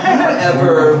 Do you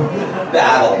ever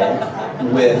battle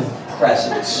with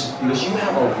presence? Because you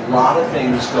have a lot of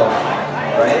things going on,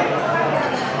 right?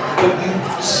 But you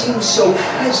seem so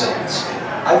present.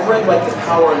 I've read like The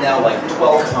Power Now like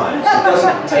 12 times. It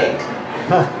doesn't take.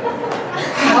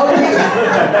 How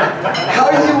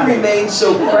do you remain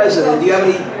so present? And do you have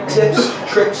any tips,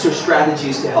 tricks, or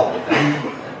strategies to help with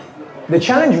that? The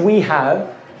challenge we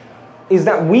have is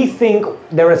that we think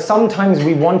there are some times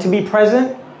we want to be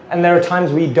present and there are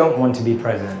times we don't want to be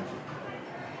present.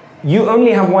 You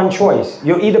only have one choice.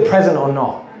 You're either present or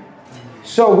not.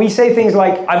 So we say things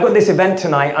like, I've got this event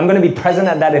tonight, I'm going to be present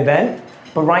at that event,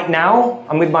 but right now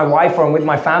I'm with my wife or I'm with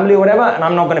my family or whatever, and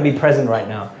I'm not going to be present right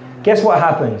now. Guess what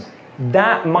happens?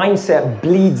 That mindset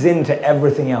bleeds into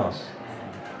everything else.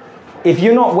 If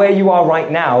you're not where you are right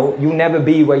now, you'll never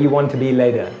be where you want to be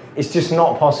later. It's just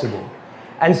not possible.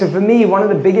 And so for me, one of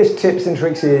the biggest tips and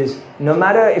tricks is, no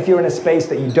matter if you're in a space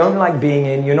that you don't like being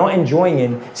in, you're not enjoying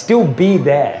in, still be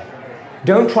there.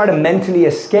 Don't try to mentally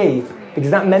escape, because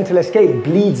that mental escape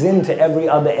bleeds into every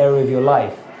other area of your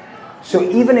life. So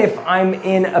even if I'm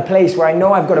in a place where I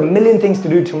know I've got a million things to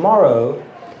do tomorrow,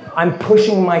 I'm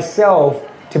pushing myself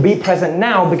to be present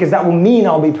now, because that will mean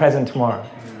I'll be present tomorrow.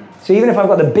 So even if I've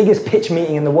got the biggest pitch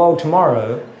meeting in the world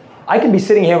tomorrow, I could be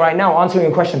sitting here right now answering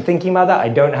a question, thinking about that. I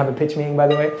don't have a pitch meeting, by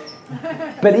the way.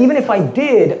 But even if I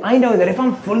did, I know that if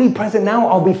I'm fully present now,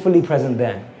 I'll be fully present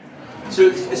then. So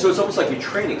it's almost like you're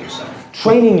training yourself.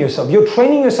 Training yourself. You're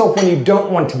training yourself when you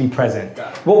don't want to be present.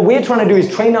 What we're trying to do is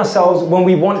train ourselves when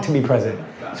we want to be present.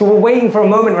 So we're waiting for a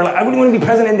moment, we're like, I really want to be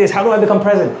present in this. How do I become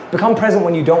present? Become present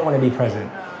when you don't want to be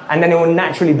present. And then it will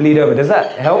naturally bleed over. Does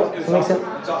that help? Does that make sense?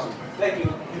 It's awesome. Thank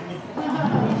you.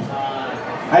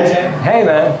 Hi, Jay. Hey,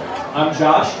 man. I'm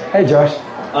Josh. Hey, Josh.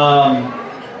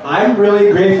 I'm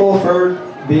really grateful for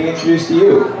being introduced to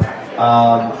you.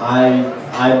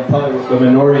 I'm probably the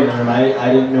minority in the room.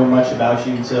 I didn't know much about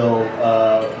you until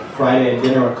Friday at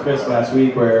dinner with Chris last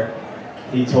week, where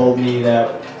he told me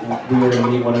that we were going to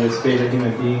meet one of his favorite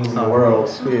human beings in the world.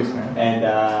 Sweet, man. And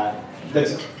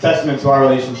that's a testament to our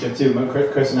relationship too,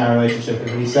 Chris and our relationship,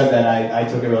 because when he said that, I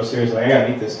took it real seriously. Like, I gotta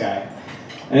meet this guy.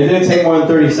 And it didn't take more than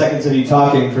 30 seconds of you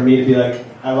talking for me to be like,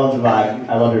 I love the vibe.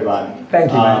 I love your vibe.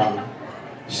 Thank you, man.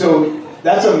 So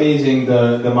that's amazing,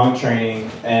 the monk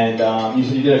training. And you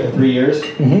said you did it for 3 years?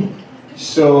 Mm-hmm.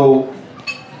 So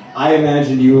I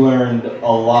imagine you learned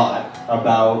a lot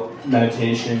about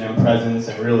meditation and presence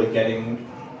and really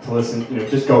getting to listen,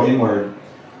 just go inward.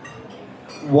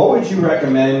 What would you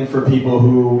recommend for people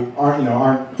who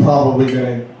aren't probably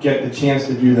going to get the chance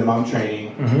to do the monk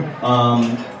training,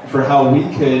 for how we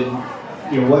could,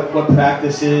 what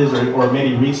practices or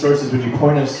maybe resources would you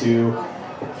point us to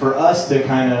for us to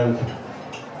kind of,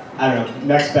 I don't know,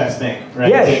 next best thing, right?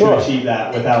 Yeah, sure. To achieve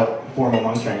that without formal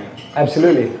monk training.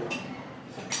 Absolutely.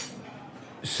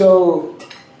 So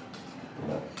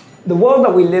the world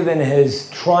that we live in has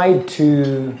tried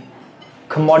to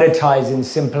commoditize and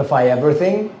simplify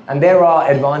everything, and there are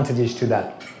advantages to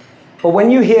that. But when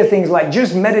you hear things like,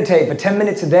 just meditate for 10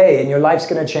 minutes a day and your life's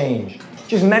going to change,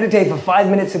 just meditate for 5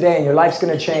 minutes a day and your life's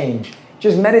going to change,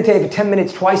 just meditate for 10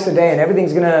 minutes twice a day and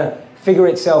everything's going to figure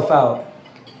itself out.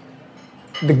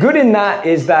 The good in that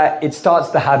is that it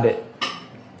starts the habit.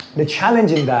 The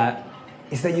challenge in that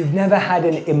is that you've never had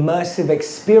an immersive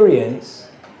experience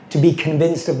to be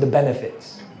convinced of the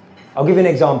benefits. I'll give you an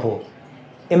example.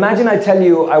 Imagine I tell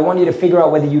you, I want you to figure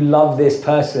out whether you love this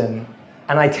person,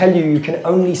 and I tell you, you can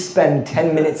only spend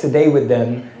 10 minutes a day with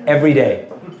them every day.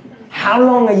 How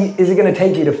long is it going to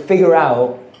take you to figure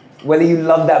out whether you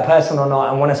love that person or not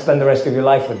and want to spend the rest of your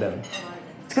life with them?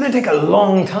 It's going to take a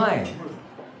long time.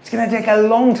 It's going to take a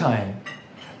long time.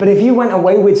 But if you went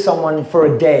away with someone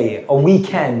for a day, a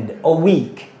weekend, a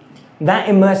week, that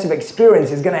immersive experience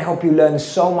is going to help you learn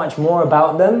so much more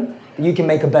about them that you can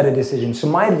make a better decision. So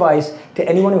my advice to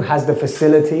anyone who has the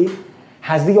facility,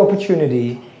 has the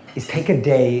opportunity, is take a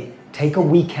day, take a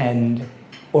weekend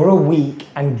or a week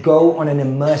and go on an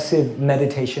immersive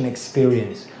meditation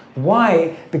experience.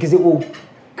 Why? Because it will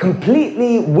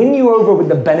completely win you over with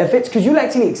the benefits, because you'll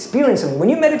actually experience something. When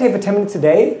you meditate for 10 minutes a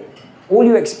day, all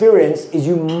you experience is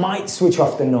you might switch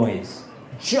off the noise.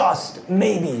 Just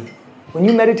maybe. When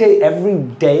you meditate every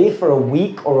day for a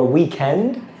week or a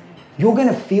weekend, you're going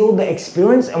to feel the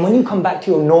experience, and when you come back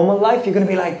to your normal life, you're going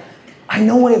to be like, I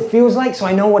know what it feels like, so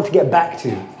I know what to get back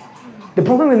to. The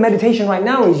problem with meditation right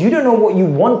now is you don't know what you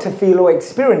want to feel or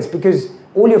experience because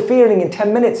all you're feeling in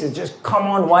 10 minutes is just, come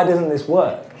on, why doesn't this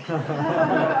work?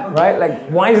 Right? Like,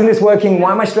 why isn't this working?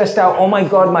 Why am I stressed out? Oh my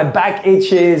God, my back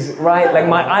itches, right? Like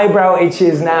my eyebrow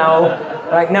itches now.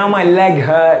 Like now my leg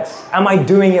hurts. Am I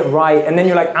doing it right? And then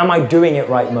you're like, am I doing it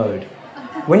right mode?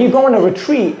 When you go on a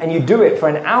retreat and you do it for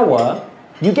an hour,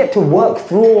 you get to work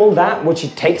through all that, which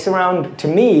it takes around, to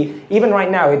me, even right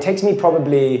now, it takes me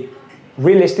probably,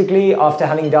 realistically, after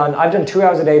having done, I've done 2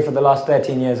 hours a day for the last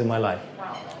 13 years of my life.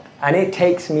 And it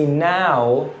takes me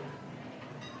now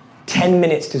 10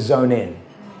 minutes to zone in,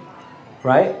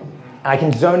 right? I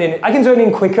can zone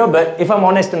in quicker, but if I'm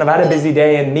honest and I've had a busy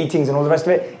day and meetings and all the rest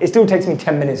of it, it still takes me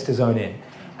 10 minutes to zone in.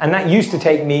 And that used to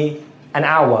take me an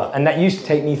hour, and that used to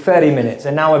take me 30 minutes,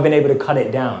 and now I've been able to cut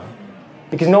it down.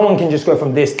 Because no one can just go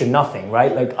from this to nothing,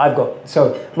 right? Like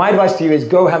so my advice to you is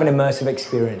go have an immersive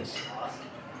experience.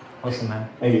 Awesome, man.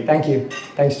 Thank you.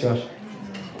 Thanks, Josh.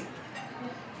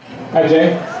 Hi,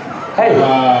 Jay. Hey.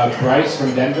 Bryce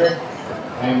from Denver.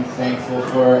 I'm thankful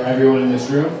for everyone in this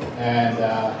room, and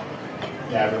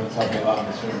everyone's helped me a lot in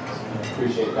this room. So I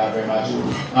appreciate that very much.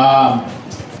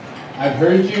 I've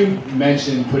heard you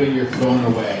mention putting your phone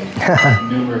away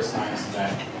numerous times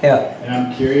today. Yeah. And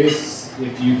I'm curious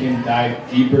if you can dive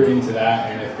deeper into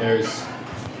that, and if there's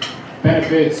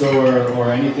benefits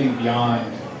or anything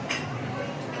beyond,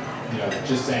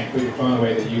 just saying put your phone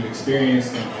away that you've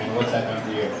experienced, and what's that done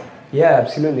for you? Yeah,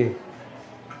 absolutely.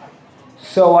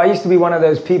 So I used to be one of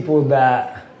those people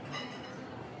that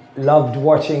loved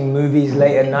watching movies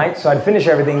late at night. So I'd finish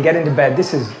everything, get into bed.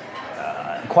 This is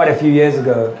quite a few years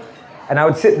ago. And I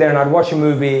would sit there and I'd watch a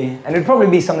movie, and it'd probably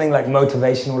be something like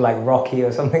motivational, like Rocky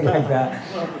or something like that.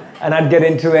 And I'd get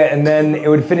into it, and then it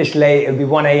would finish late. It would be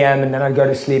 1 a.m., and then I'd go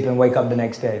to sleep and wake up the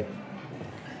next day.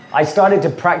 I started to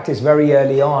practice very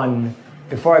early on,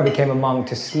 before I became a monk,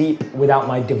 to sleep without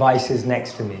my devices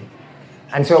next to me.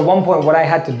 And so at one point, what I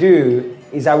had to do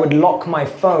is I would lock my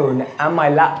phone and my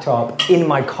laptop in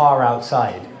my car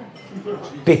outside.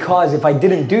 Because if I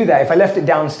didn't do that, if I left it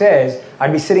downstairs,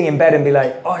 I'd be sitting in bed and be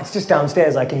like, oh, it's just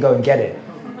downstairs, I can go and get it.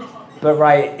 But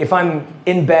right, if I'm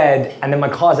in bed and then my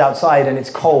car's outside and it's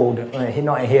cold,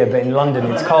 not here, but in London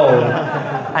it's cold,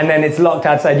 and then it's locked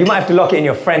outside, you might have to lock it in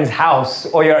your friend's house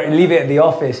or leave it at the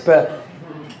office. But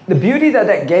the beauty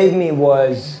that gave me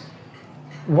was,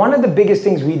 one of the biggest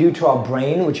things we do to our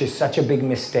brain, which is such a big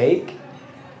mistake,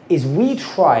 is we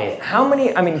try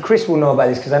it. Chris will know about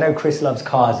this because I know Chris loves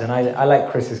cars, and I like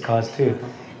Chris's cars too.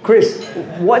 Chris,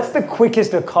 what's the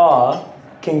quickest a car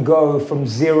can go from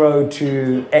 0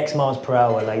 to X miles per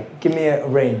hour? Like, give me a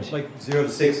range. Like 0 to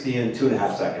 60 in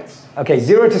 2.5 seconds. Okay,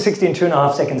 0 to 60 in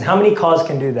 2.5 seconds. How many cars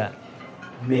can do that?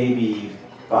 Maybe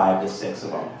 5 to 6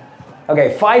 of them.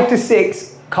 Okay, 5 to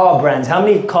 6 car brands. How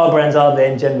many car brands are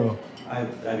there in general?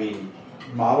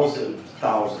 Models of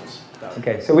thousands.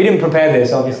 Okay, so we didn't prepare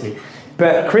this, obviously.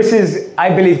 But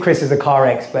I believe Chris is a car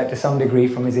expert to some degree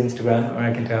from his Instagram, or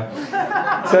I can tell.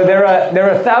 So there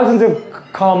are thousands of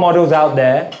car models out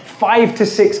there. 5 to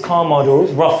 6 car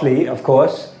models, roughly, of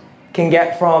course, can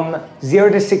get from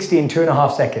 0 to 60 in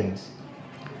 2.5 seconds.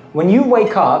 When you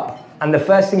wake up and the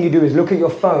first thing you do is look at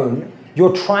your phone,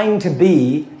 you're trying to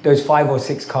be those 5 or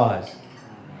 6 cars.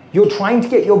 You're trying to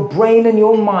get your brain and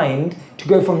your mind to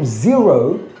go from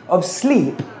 0 of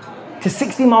sleep to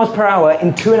 60 miles per hour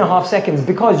in 2.5 seconds,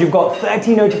 because you've got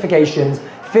 30 notifications,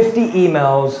 50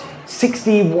 emails,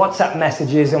 60 WhatsApp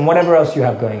messages, and whatever else you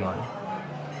have going on.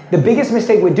 The biggest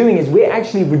mistake we're doing is we're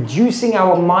actually reducing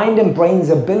our mind and brain's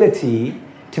ability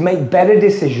to make better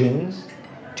decisions,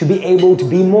 to be able to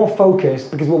be more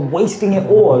focused, because we're wasting it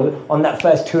all on that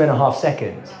first 2.5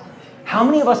 seconds. How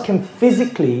many of us can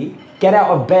physically get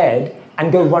out of bed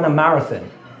and go run a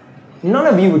marathon? None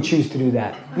of you would choose to do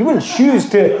that. You wouldn't choose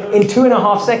to, in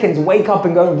 2.5 seconds, wake up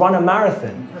and go run a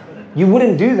marathon. You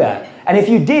wouldn't do that. And if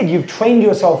you did, you've trained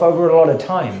yourself over a lot of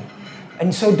time.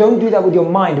 And so don't do that with your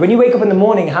mind. When you wake up in the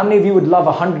morning, how many of you would love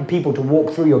 100 people to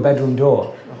walk through your bedroom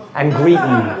door and greet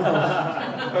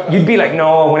you? You'd be like,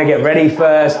 no, I want to get ready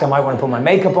first. I might want to put my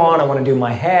makeup on. I want to do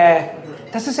my hair.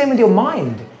 That's the same with your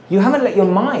mind. You haven't let your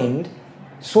mind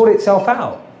sort itself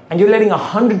out. And you're letting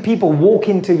 100 people walk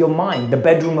into your mind, the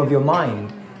bedroom of your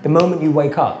mind, the moment you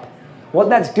wake up. What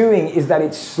that's doing is that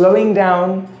it's slowing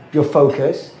down your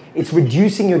focus, it's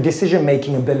reducing your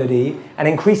decision-making ability, and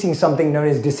increasing something known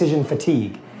as decision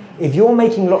fatigue. If you're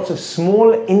making lots of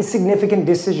small, insignificant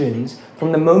decisions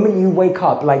from the moment you wake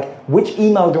up, like which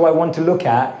email do I want to look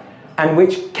at, and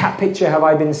which cat picture have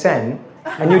I been sent,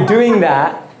 and you're doing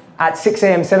that at 6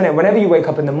 a.m., 7 a.m., whenever you wake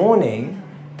up in the morning,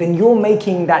 then you're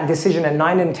making that decision at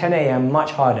 9 and 10 a.m.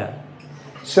 much harder.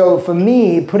 So for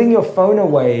me, putting your phone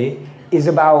away is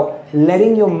about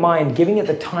letting your mind, giving it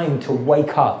the time to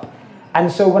wake up. And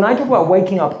so when I talk about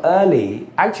waking up early,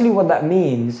 actually what that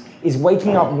means is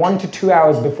waking up 1 to 2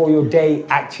 hours before your day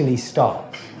actually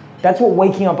starts. That's what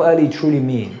waking up early truly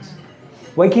means.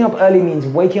 Waking up early means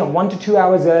waking up 1 to 2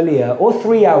 hours earlier or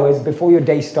 3 hours before your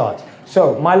day starts.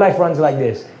 So my life runs like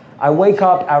this. I wake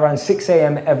up around 6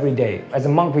 a.m. every day. As a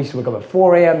monk, we used to wake up at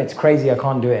 4 a.m. It's crazy, I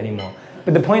can't do it anymore.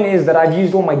 But the point is that I've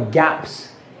used all my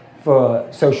gaps for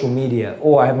social media,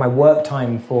 or I have my work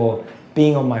time for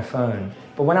being on my phone.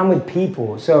 But when I'm with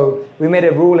people, so we made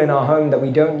a rule in our home that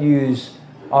we don't use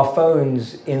our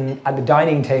phones at the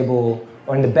dining table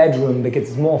or in the bedroom because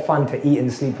it's more fun to eat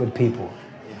and sleep with people,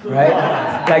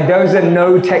 right? Like those are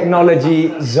no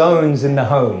technology zones in the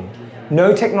home.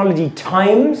 No technology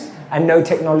times and no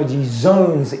technology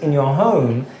zones in your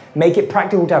home make it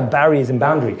practical to have barriers and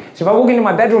boundaries. So if I walk into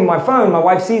my bedroom with my phone, my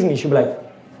wife sees me, she'll be like,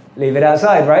 leave it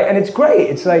outside, right? And it's great.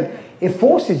 It's like, it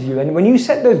forces you. And when you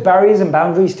set those barriers and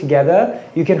boundaries together,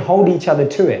 you can hold each other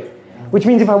to it. Which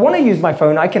means if I want to use my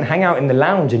phone, I can hang out in the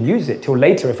lounge and use it till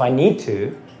later if I need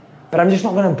to. But I'm just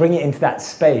not going to bring it into that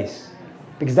space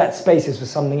because that space is for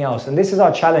something else. And this is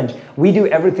our challenge. We do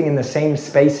everything in the same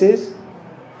spaces.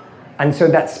 And so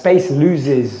that space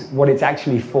loses what it's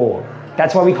actually for.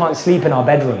 That's why we can't sleep in our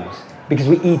bedrooms because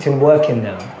we eat and work in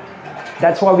them.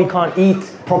 That's why we can't eat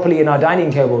properly in our dining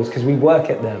tables because we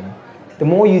work at them. The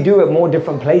more you do at more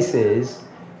different places,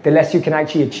 the less you can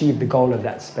actually achieve the goal of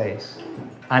that space.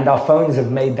 And our phones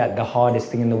have made that the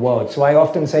hardest thing in the world. So I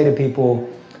often say to people,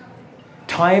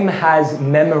 time has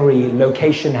memory,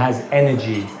 location has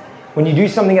energy. When you do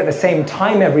something at the same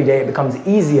time every day, it becomes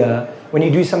easier. When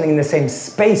you do something in the same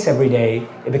space every day,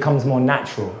 it becomes more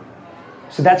natural.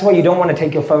 So that's why you don't want to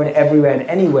take your phone everywhere and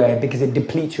anywhere because it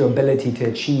depletes your ability to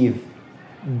achieve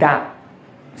that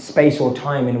space or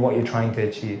time in what you're trying to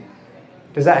achieve.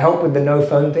 Does that help with the no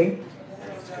phone thing?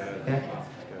 Yeah?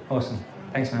 Awesome.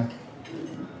 Thanks, man.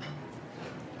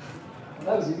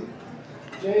 That was easy.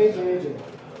 J.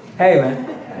 Hey, man.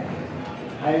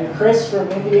 I'm Chris from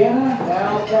Indiana,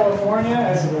 now California,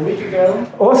 as of a week ago.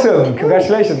 Awesome.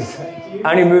 Congratulations. Thank you.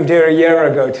 I only moved here a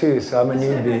year ago, too, so I'm a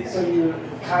newbie. So you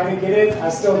kind of get it? I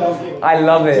still don't get it. I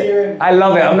love it. I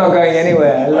love it. I'm not going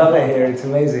anywhere. I love it here. It's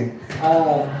amazing.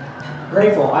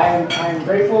 Grateful. I'm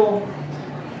grateful.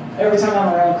 Every time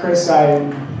I'm around Chris,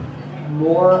 I'm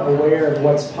more aware of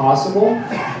what's possible.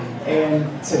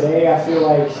 And today I feel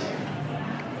like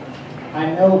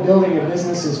I know building a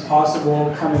business is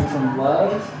possible coming from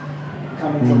love,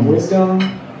 coming from wisdom,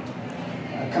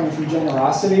 coming from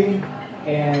generosity,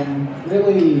 and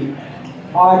really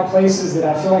odd places that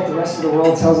I feel like the rest of the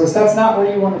world tells us that's not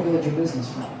where you want to build your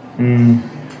business from.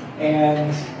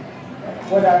 And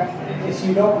if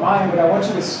you don't mind, what I want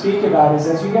you to speak about is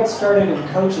as you get started in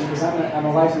coaching, because I'm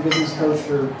a life and business coach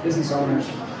for business owners,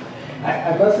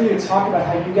 I'd love for you to talk about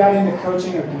how you got into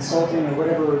coaching or consulting or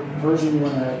whatever version you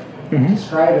want to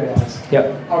describe it as.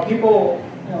 Yep. How people,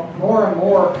 more and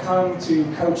more come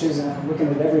to coaches, and I'm looking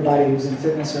at everybody who's in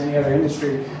fitness or any other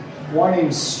industry,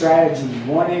 wanting strategy,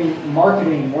 wanting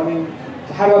marketing, wanting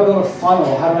how do I build a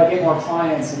funnel, how do I get more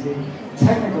clients, and the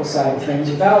technical side of things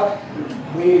without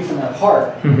leading from their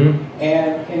heart.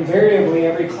 And invariably,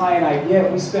 every client I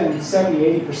get, we spend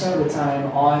 70-80% of the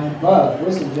time on love,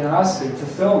 wisdom, generosity,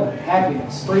 fulfillment,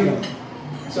 happiness, freedom.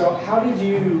 So how did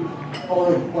you,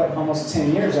 over almost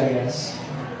 10 years, I guess,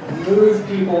 move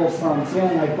people from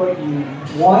feeling like what you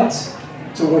want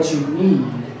to what you need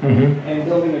and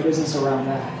building a business around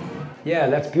that? Yeah,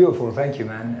 that's beautiful. Thank you,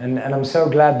 man. And I'm so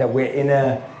glad that we're in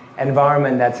an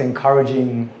environment that's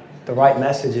encouraging the right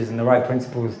messages and the right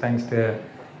principles, thanks to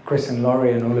Chris and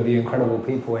Laurie and all of you incredible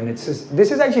people. And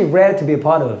this is actually rare to be a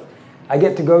part of. I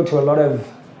get to go to a lot of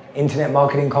internet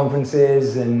marketing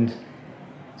conferences and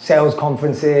sales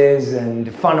conferences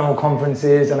and funnel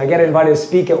conferences, and I get invited to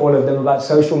speak at all of them about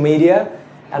social media.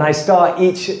 And I start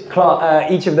each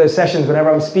of those sessions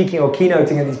whenever I'm speaking or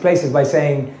keynoting at these places by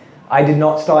saying, I did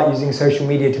not start using social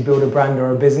media to build a brand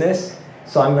or a business,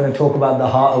 so I'm going to talk about the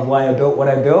heart of why I built what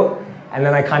I built, and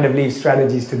then I kind of leave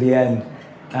strategies to the end.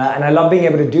 And I love being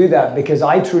able to do that because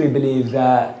I truly believe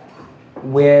that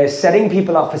we're setting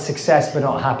people up for success but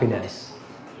not happiness.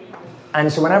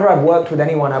 And so whenever I've worked with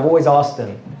anyone, I've always asked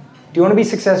them, do you want to be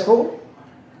successful?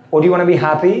 Or do you want to be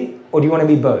happy? Or do you want to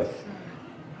be both?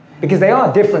 Because they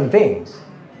are different things.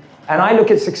 And I look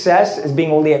at success as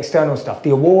being all the external stuff,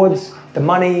 the awards, the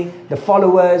money, the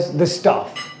followers, the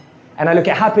stuff. And I look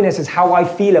at happiness as how I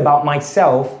feel about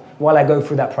myself while I go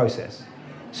through that process.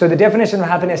 So the definition of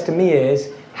happiness to me is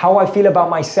how I feel about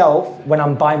myself when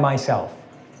I'm by myself.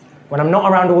 when I'm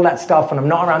not around all that stuff, when I'm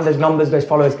not around those numbers, those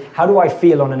followers, how do I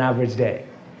feel on an average day?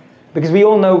 Because we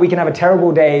all know we can have a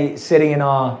terrible day sitting in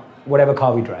our whatever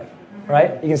car we drive,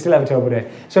 right? You can still have a terrible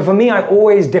day. So for me, I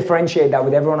always differentiate that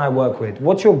with everyone I work with.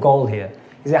 What's your goal here?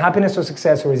 Is it happiness or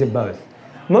success, or is it both?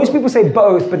 Most people say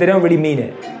both, but they don't really mean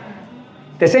it.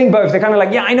 They're saying both. They're kind of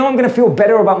like, yeah, I know I'm going to feel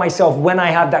better about myself when I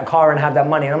have that car and have that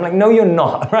money. And I'm like, no, you're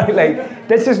not, right? Like,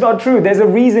 that's just not true. There's a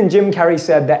reason Jim Carrey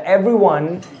said that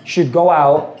everyone should go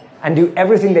out and do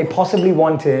everything they possibly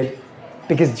wanted,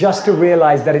 because just to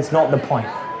realize that it's not the point,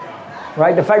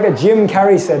 right? The fact that Jim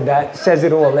Carrey said that says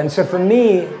it all. And so for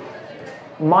me,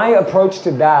 my approach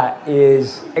to that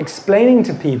is explaining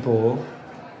to people,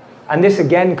 and this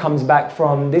again comes back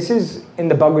from, this is in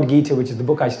the Bhagavad Gita, which is the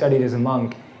book I studied as a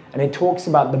monk, and it talks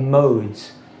about the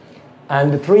modes.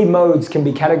 And the 3 modes can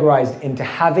be categorized into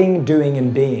having, doing,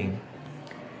 and being.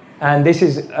 And this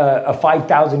is a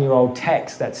 5,000-year-old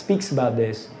text that speaks about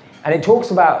this. And it talks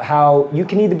about how you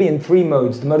can either be in 3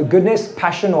 modes, the mode of goodness,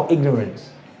 passion, or ignorance.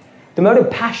 The mode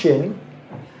of passion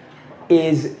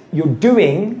is you're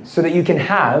doing so that you can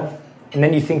have, and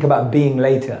then you think about being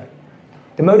later.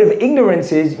 The mode of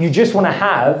ignorance is you just want to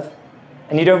have,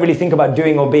 and you don't really think about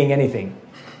doing or being anything.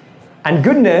 And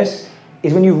goodness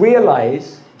is when you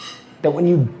realize that when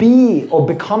you be or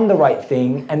become the right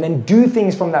thing and then do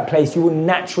things from that place, you will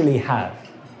naturally have.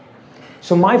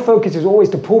 So my focus is always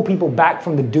to pull people back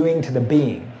from the doing to the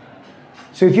being.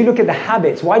 So if you look at the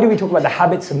habits, why do we talk about the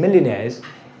habits of millionaires?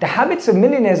 The habits of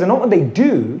millionaires are not what they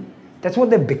do, that's what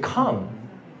they've become.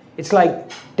 It's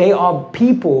like they are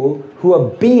people who are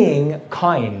being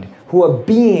kind, who are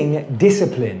being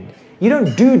disciplined. You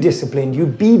don't do discipline, you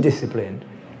be disciplined.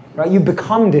 Right? You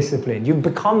become disciplined, you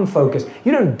become focused.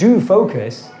 You don't do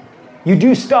focus, you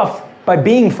do stuff by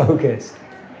being focused.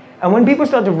 And when people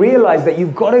start to realize that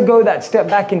you've got to go that step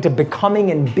back into becoming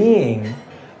and being,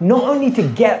 not only to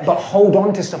get, but hold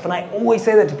on to stuff. And I always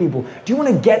say that to people, do you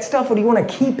want to get stuff or do you want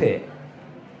to keep it?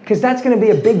 Because that's going to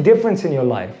be a big difference in your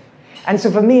life. And so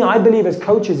for me, I believe as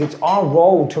coaches, it's our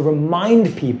role to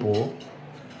remind people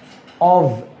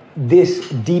of this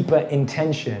deeper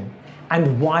intention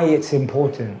and why it's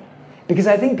important. Because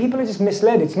I think people are just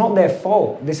misled. It's not their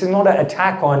fault. This is not an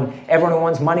attack on everyone who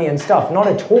wants money and stuff. Not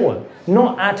at all.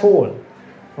 Not at all.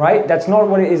 Right? That's not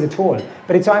what it is at all.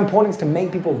 But it's our importance to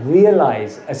make people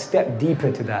realize a step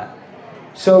deeper to that.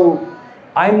 So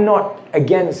I'm not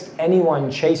against anyone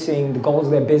chasing the goals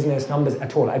of their business, numbers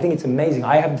at all. I think it's amazing.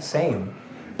 I have the same.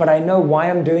 But I know why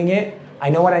I'm doing it. I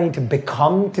know what I need to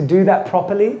become to do that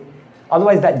properly.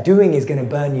 Otherwise, that doing is going to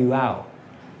burn you out.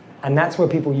 And that's where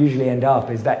people usually end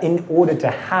up, is that in order to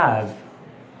have,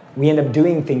 we end up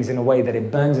doing things in a way that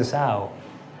it burns us out.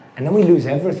 And then we lose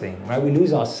everything, right? We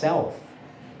lose ourselves.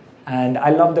 And I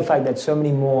love the fact that so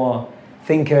many more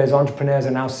thinkers, entrepreneurs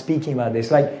are now speaking about this.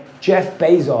 Like Jeff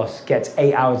Bezos gets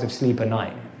 8 hours of sleep a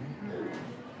night.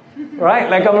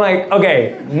 Right? Like I'm like,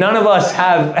 okay, none of us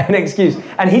have an excuse.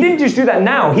 And he didn't just do that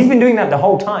now. He's been doing that the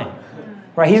whole time.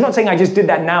 Right? He's not saying I just did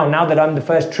that now that I'm the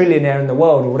first trillionaire in the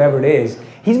world or whatever it is.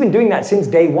 He's been doing that since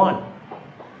day one.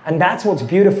 And that's what's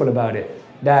beautiful about it.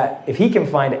 That if he can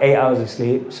find 8 hours of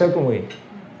sleep, so can we.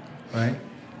 Right?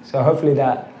 So hopefully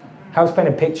that helps paint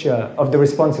a picture of the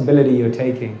responsibility you're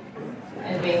taking.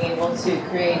 And being able to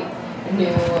create a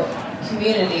new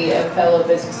community of fellow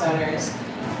business owners.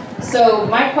 So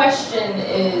my question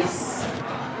is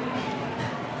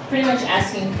pretty much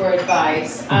asking for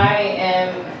advice. I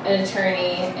am an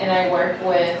attorney and I work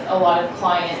with a lot of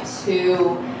clients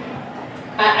who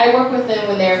I work with them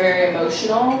when they're very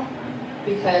emotional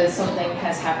because something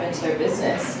has happened to their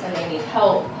business and they need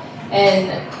help.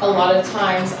 And a lot of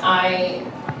times I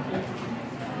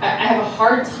have a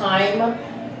hard time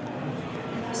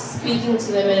speaking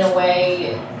to them in a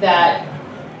way that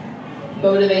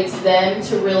motivates them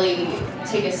to really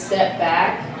take a step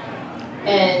back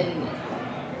and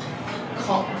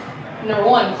number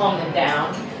one, calm them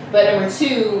down, but number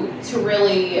two, to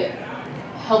really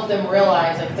help them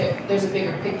realize like there's a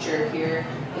bigger picture here.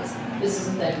 This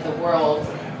isn't the end of the world.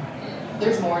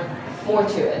 There's more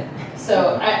to it.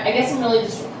 So I guess I'm really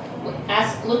just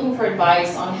looking for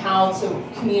advice on how to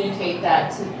communicate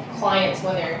that to clients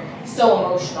when they're so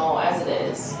emotional as it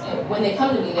is. And when they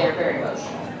come to me, they're very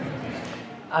emotional.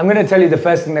 I'm going to tell you the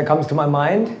first thing that comes to my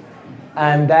mind,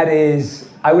 and that is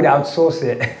I would outsource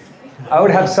it. I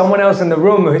would have someone else in the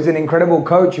room who's an incredible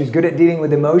coach, who's good at dealing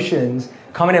with emotions,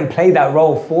 come in and play that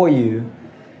role for you,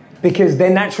 because they're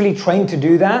naturally trained to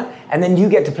do that, and then you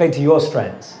get to play to your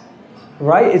strengths,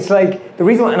 right? It's like the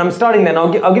reason why, and I'm starting then,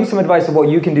 I'll give some advice of what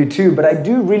you can do too, but I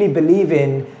do really believe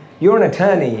in, you're an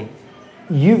attorney,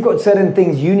 you've got certain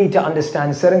things you need to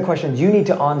understand, certain questions you need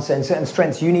to answer, and certain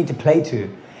strengths you need to play to.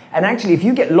 And actually, if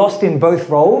you get lost in both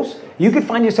roles, you could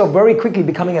find yourself very quickly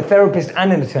becoming a therapist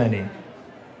and an attorney.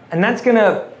 And that's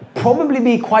gonna probably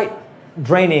be quite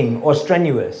draining or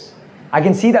strenuous. I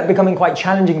can see that becoming quite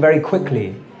challenging very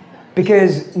quickly,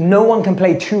 because no one can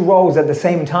play two roles at the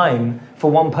same time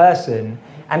for one person,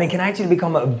 and it can actually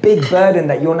become a big burden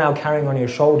that you're now carrying on your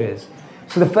shoulders.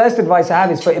 So the first advice I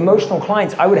have is for emotional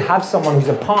clients, I would have someone who's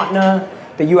a partner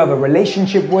that you have a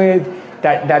relationship with,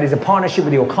 that is a partnership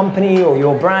with your company or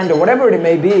your brand or whatever it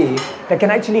may be, that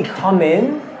can actually come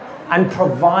in and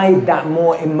provide that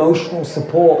more emotional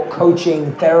support,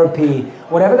 coaching, therapy,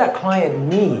 whatever that client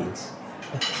needs.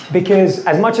 Because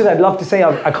as much as I'd love to say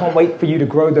I can't wait for you to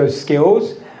grow those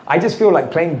skills, I just feel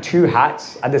like playing two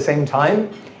hats at the same time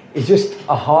is just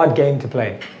a hard game to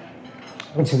play.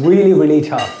 It's really, really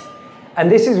tough. And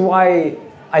this is why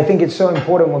I think it's so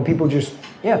important when people just,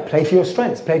 play to your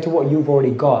strengths, play to what you've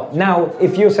already got. Now,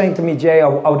 if you're saying to me, Jay, I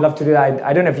would love to do that,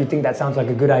 I don't know if you think that sounds like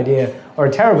a good idea or a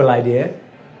terrible idea.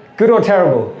 Good or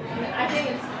terrible? I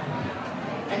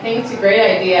think it's a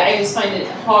great idea. I just find it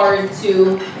hard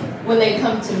to, when they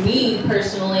come to me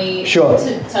personally,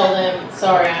 to tell them,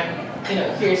 sorry, I'm,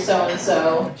 here's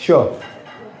so-and-so. Sure.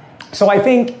 So I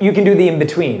think you can do the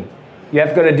in-between. You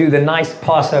have got to do the nice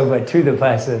passover to the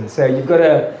person. So you've got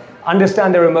to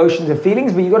understand their emotions and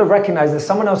feelings, but you've got to recognize that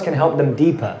someone else can help them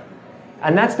deeper.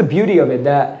 And that's the beauty of it,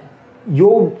 that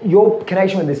your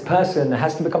connection with this person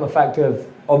has to become a factor of,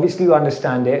 obviously you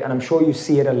understand it, and I'm sure you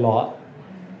see it a lot,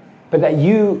 but that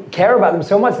you care about them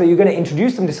so much that you're going to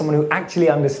introduce them to someone who actually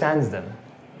understands them,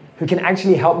 who can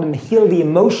actually help them heal the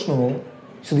emotional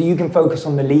so that you can focus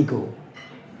on the legal,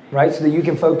 right? So that you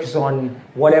can focus on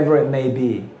whatever it may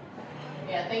be.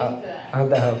 Yeah, thank you for that. I hope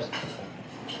that helps.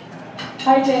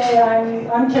 Hi Jay,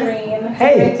 I'm Kareen.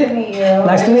 Hey. Great to meet you.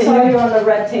 Nice to meet you. I saw you on the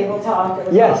Red Table Talk.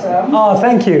 It was awesome. Oh,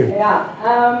 thank you.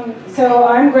 Yeah. So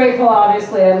I'm grateful,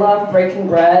 obviously. I love breaking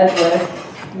bread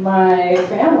with my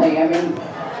family. I mean,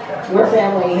 we're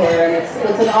family here, and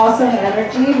it's an awesome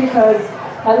energy because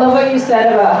I love what you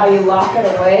said about how you lock it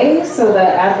away so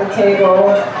that at the table,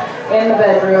 in the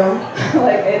bedroom,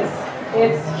 like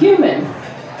it's human.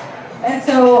 And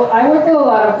so I work with a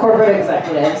lot of corporate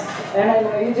executives, and I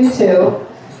know you do too.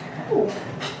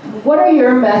 What are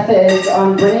your methods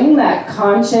on bringing that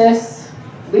conscious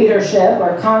leadership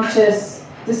or conscious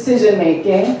decision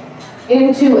making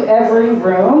into every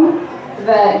room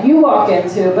that you walk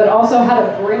into, but also how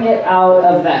to bring it out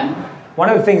of them? One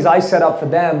of the things I set up for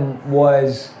them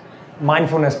was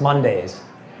Mindfulness Mondays.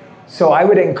 So I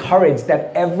would encourage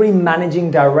that every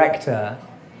managing director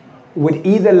would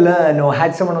either learn or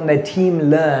had someone on their team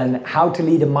learn how to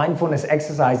lead a mindfulness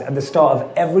exercise at the start of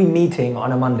every meeting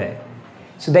on a Monday.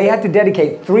 So they had to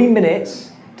dedicate 3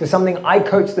 minutes to something I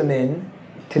coached them in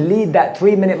to lead that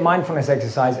 3-minute mindfulness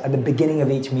exercise at the beginning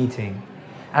of each meeting.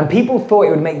 And people thought it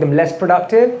would make them less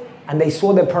productive, and they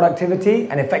saw their productivity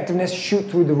and effectiveness shoot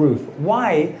through the roof.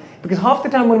 Why? Because half the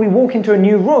time when we walk into a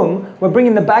new room, we're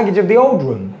bringing the baggage of the old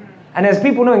room. And as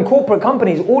people know, in corporate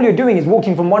companies, all you're doing is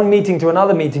walking from one meeting to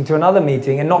another meeting to another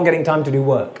meeting and not getting time to do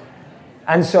work.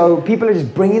 And so people are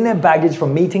just bringing their baggage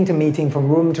from meeting to meeting, from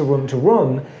room to room to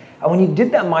room. And when you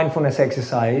did that mindfulness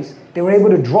exercise, they were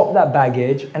able to drop that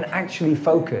baggage and actually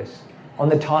focus on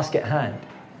the task at hand.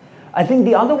 I think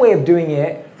the other way of doing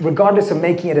it, regardless of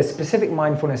making it a specific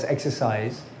mindfulness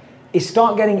exercise, is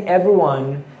start getting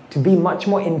everyone to be much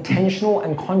more intentional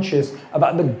and conscious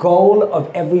about the goal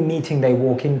of every meeting they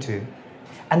walk into.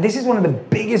 And this is one of the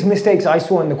biggest mistakes I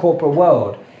saw in the corporate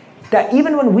world, that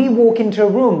even when we walk into a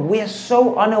room, we're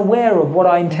so unaware of what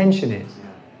our intention is.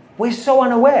 We're so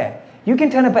unaware. You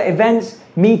can turn up at events,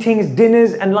 meetings,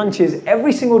 dinners, and lunches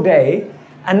every single day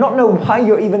and not know why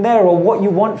you're even there or what you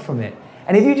want from it.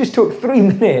 And if you just took 3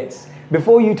 minutes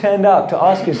before you turned up to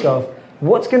ask yourself,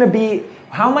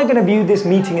 how am I going to view this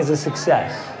meeting as a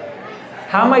success?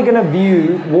 How am I going to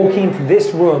view walking into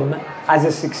this room as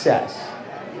a success?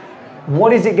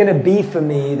 What is it going to be for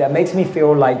me that makes me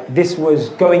feel like this was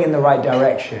going in the right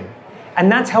direction?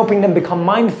 And that's helping them become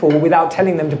mindful without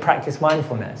telling them to practice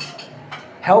mindfulness.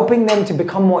 Helping them to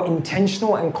become more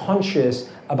intentional and conscious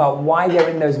about why they're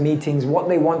in those meetings, what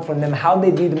they want from them, how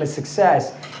they view them as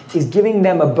success, is giving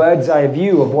them a bird's eye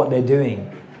view of what they're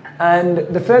doing. And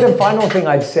the third and final thing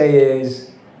I'd say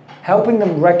is helping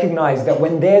them recognize that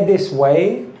when they're this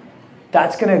way,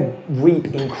 that's going to reap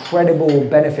incredible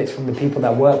benefits from the people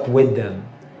that work with them.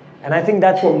 And I think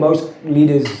that's what most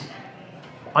leaders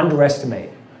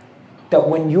underestimate. That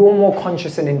when you're more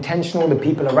conscious and intentional, the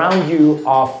people around you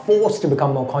are forced to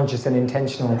become more conscious and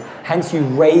intentional. Hence, you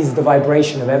raise the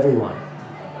vibration of everyone.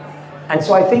 And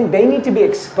so I think they need to be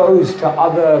exposed to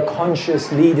other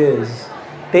conscious leaders.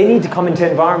 They need to come into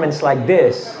environments like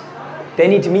this. They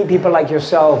need to meet people like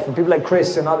yourself, and people like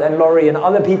Chris and Laurie, and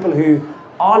other people who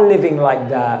are living like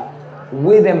that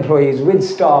with employees, with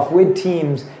staff, with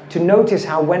teams, to notice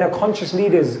how when a conscious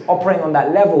leader is operating on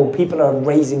that level, people are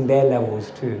raising their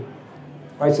levels too.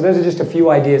 Right, so those are just a few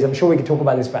ideas. I'm sure we could talk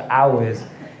about this for hours,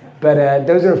 but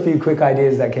those are a few quick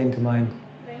ideas that came to mind.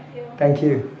 Thank you. Thank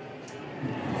you.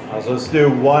 So let's do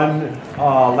one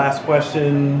last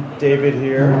question. David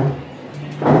here.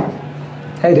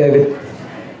 Hey, David.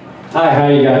 Hi, how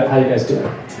you guys doing?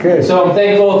 Good. So I'm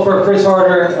thankful for Chris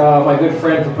Harder, my good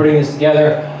friend, for putting this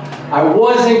together. I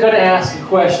wasn't going to ask a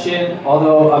question,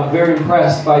 although I'm very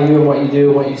impressed by you and what you do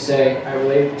and what you say. I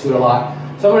relate to it a lot.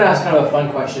 So I'm going to ask kind of a fun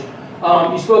question.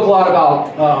 You spoke a lot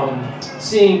about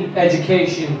seeing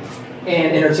education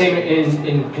and entertainment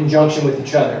in conjunction with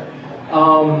each other.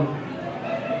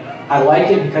 I like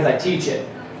it because I teach it.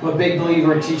 I'm a big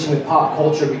believer in teaching with pop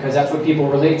culture because that's what people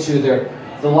relate to.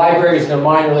 The libraries in their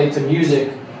mind relate to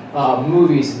music,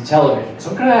 movies, and television.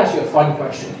 So I'm going to ask you a fun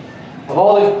question. Of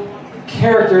all the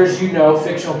characters you know,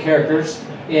 fictional characters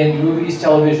in movies,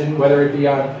 television, whether it be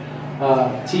on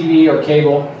TV or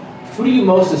cable, who do you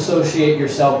most associate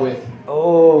yourself with?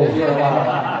 Oh,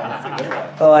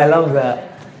 oh, I love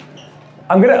that.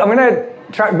 I'm gonna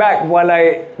track back while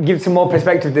I give some more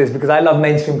perspective to this, because I love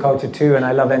mainstream culture too, and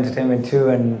I love entertainment too,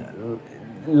 and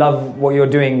love what you're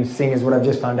doing, seeing as what I've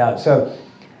just found out. So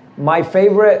my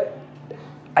favorite,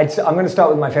 I'm going to start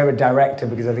with my favorite director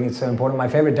because I think it's so important. My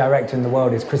favorite director in the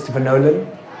world is Christopher Nolan.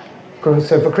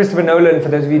 So for Christopher Nolan, for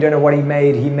those of you who don't know what he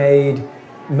made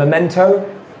Memento,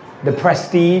 The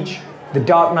Prestige, The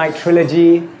Dark Knight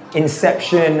trilogy,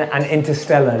 Inception, and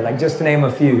Interstellar, like just to name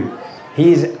a few.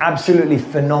 He's absolutely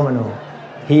phenomenal.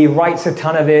 He writes a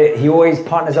ton of it. He always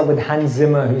partners up with Hans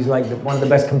Zimmer, who's like one of the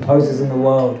best composers in the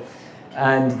world.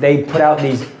 And they put out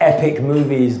these epic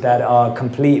movies that are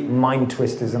complete mind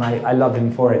twisters, and I love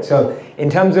him for it. So in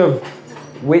terms of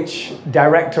which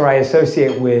director I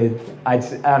associate with,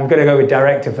 I'm going to go with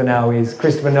director for now, is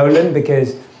Christopher Nolan,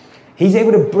 because he's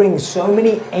able to bring so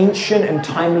many ancient and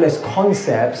timeless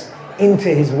concepts into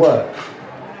his work.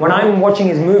 When I'm watching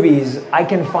his movies, I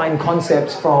can find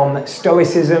concepts from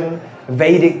Stoicism,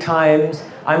 Vedic times.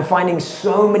 I'm finding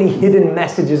so many hidden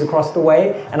messages across the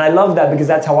way, and I love that because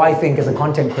that's how I think as a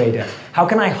content creator. How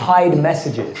can I hide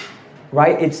messages,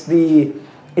 right? It's the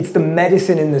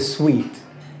medicine in the sweet.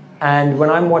 And when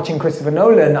I'm watching Christopher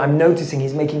Nolan, I'm noticing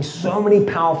he's making so many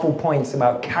powerful points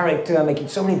about character, making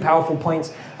so many powerful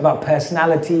points about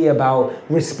personality, about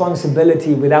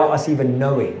responsibility without us even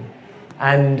knowing.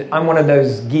 And I'm one of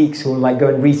those geeks who will like go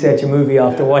and research a movie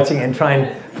after watching it and try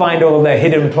and find all the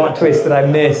hidden plot twists that I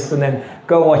missed and then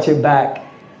go watch it back.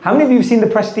 How many of you have seen The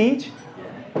Prestige?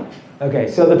 Okay,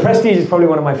 so The Prestige is probably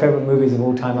one of my favorite movies of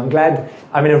all time. I'm glad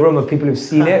I'm in a room of people who've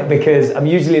seen it because I'm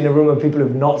usually in a room of people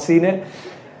who've not seen it.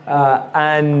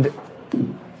 And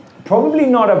probably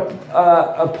not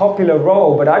a popular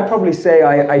role, but I'd probably say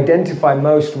I identify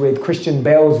most with Christian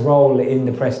Bale's role in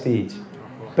The Prestige.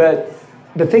 But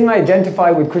the thing I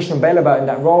identify with Christian Bale about in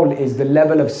that role is the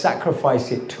level of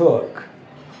sacrifice it took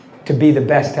to be the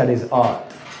best at his art.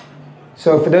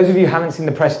 So for those of you who haven't seen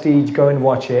The Prestige, go and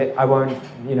watch it. I won't,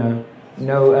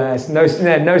 no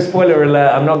spoiler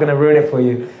alert, I'm not going to ruin it for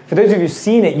you. For those of you who've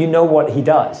seen it, you know what he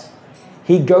does.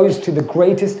 He goes to the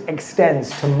greatest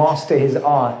extents to master his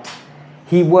art.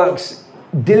 He works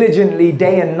diligently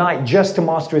day and night just to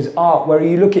master his art, where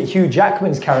you look at Hugh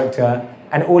Jackman's character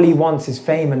and all he wants is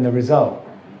fame and the result.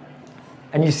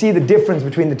 And you see the difference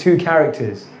between the two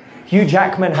characters. Hugh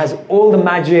Jackman has all the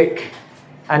magic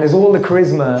and has all the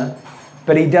charisma,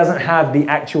 but he doesn't have the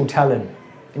actual talent.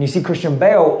 And you see Christian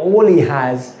Bale, all he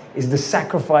has is the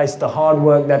sacrifice, the hard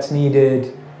work that's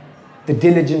needed, the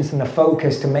diligence and the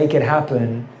focus to make it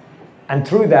happen. And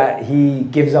through that, he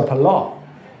gives up a lot.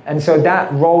 And so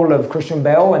that role of Christian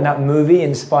Bale and that movie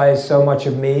inspires so much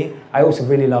of me. I also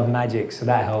really love magic, so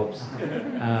that helps.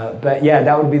 But yeah,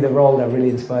 that would be the role that really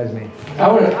inspires me. I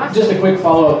want to, just a quick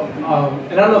follow-up, and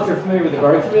I don't know if you're familiar with it, but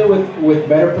are you familiar with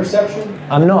meta perception?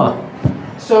 I'm not.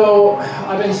 So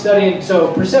I've been studying,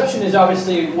 so perception is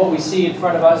obviously what we see in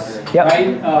front of us, yep. Right?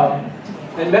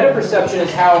 And meta perception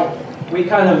is how we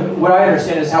kind of, what I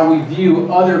understand is how we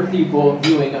view other people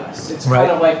viewing us. It's right.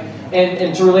 Kind of like,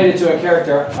 and to relate it to a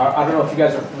character, I don't know if you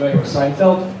guys are familiar with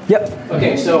Seinfeld. Yep.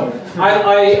 Okay, so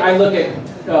I look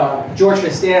at George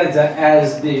Costanza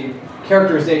as the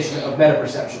characterization of meta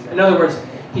perception. In other words,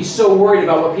 he's so worried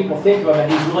about what people think of him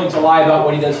and he's willing to lie about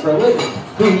what he does for a living,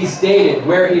 who he's dated,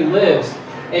 where he lives.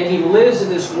 And he lives in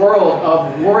this world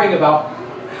of worrying about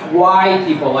why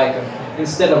people like him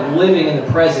instead of living in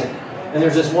the present. And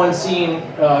there's this one scene,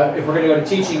 if we're going to go to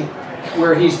teaching,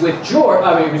 where he's with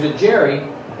he's with Jerry,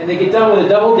 and they get done with a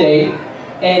double date,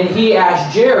 and he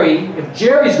asks Jerry if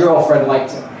Jerry's girlfriend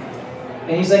liked him.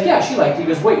 And he's like, yeah, she liked you.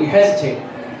 He goes, wait, you hesitated.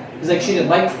 He's like, she didn't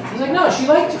like me. He's like, no, she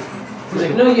liked you. He's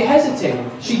like, no, you hesitated.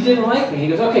 She didn't like me. He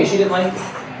goes, okay, she didn't like me.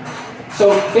 So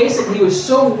basically, he was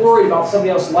so worried about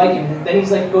somebody else liking him, then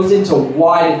he's like, goes into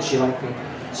why didn't she like me?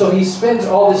 So he spends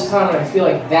all this time, and I feel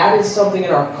like that is something in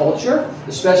our culture,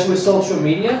 especially with social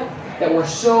media, that we're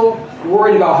so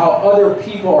worried about how other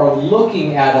people are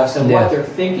looking at us and what they're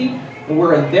thinking, and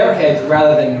we're in their heads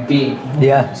rather than being.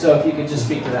 Yeah. So if you could just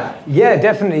speak to that. Yeah,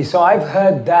 definitely. So I've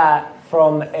heard that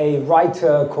from a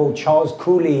writer called Charles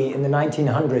Cooley in the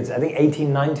 1900s, I think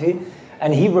 1890,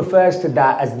 and he refers to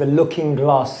that as the looking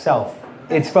glass self.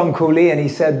 It's from Cooley, and he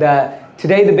said that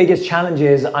today the biggest challenge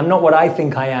is I'm not what I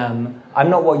think I am, I'm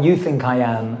not what you think I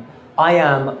am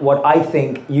what I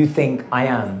think you think I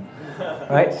am.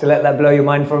 Right? So let that blow your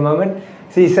mind for a moment.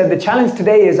 So he said the challenge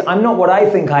today is I'm not what I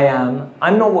think I am,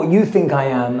 I'm not what you think I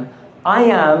am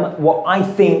what I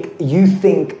think you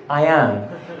think I am.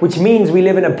 Which means we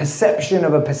live in a perception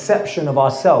of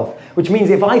ourselves. Which means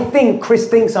if I think Chris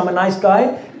thinks I'm a nice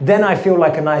guy, then I feel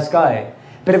like a nice guy.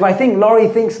 But if I think Laurie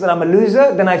thinks that I'm a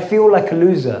loser, then I feel like a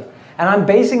loser. And I'm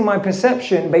basing my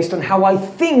perception based on how I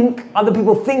think other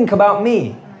people think about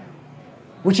me.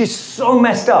 Which is so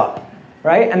messed up,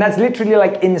 right? And that's literally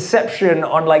like Inception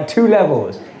on like 2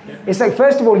 levels. It's like,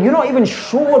 first of all, you're not even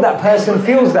sure that person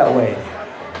feels that way.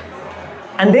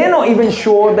 And they're not even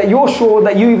sure that you're sure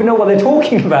that you even know what they're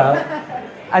talking about.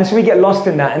 And so we get lost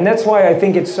in that. And that's why I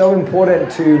think it's so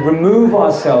important to remove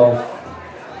ourselves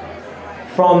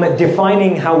from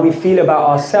defining how we feel about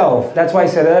ourselves. That's why I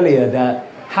said earlier that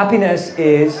happiness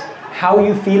is how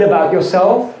you feel about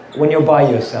yourself when you're by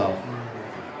yourself.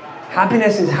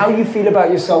 Happiness is how you feel about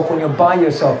yourself when you're by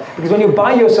yourself. Because when you're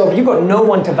by yourself, you've got no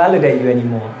one to validate you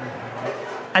anymore.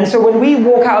 And so when we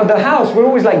walk out of the house, we're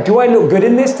always like, do I look good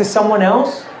in this to someone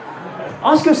else?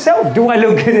 Ask yourself, do I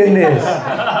look good in this?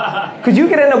 Because you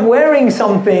could end up wearing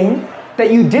something that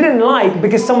you didn't like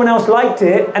because someone else liked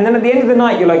it, and then at the end of the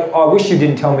night, you're like, oh, I wish you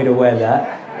didn't tell me to wear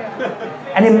that.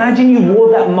 And imagine you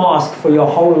wore that mask for your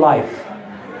whole life.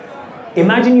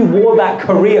 Imagine you wore that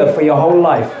career for your whole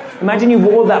life. Imagine you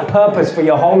wore that purpose for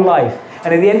your whole life.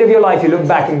 And at the end of your life, you look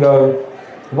back and go,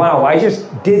 wow, I just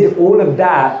did all of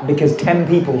that because 10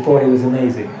 people thought it was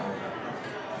amazing.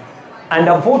 And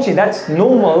unfortunately, that's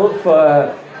normal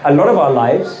for a lot of our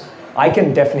lives. I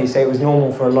can definitely say it was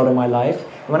normal for a lot of my life.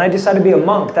 When I decided to be a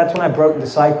monk, that's when I broke the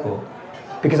cycle.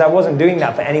 Because I wasn't doing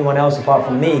that for anyone else apart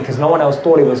from me, because no one else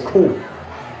thought it was cool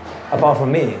apart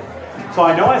from me. So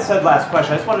I know I said last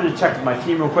question. I just wanted to check with my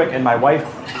team real quick and my wife.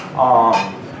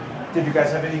 Did you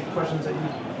guys have any questions that you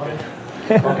wanted?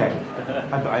 Okay.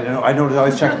 I know to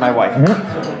always check with my wife.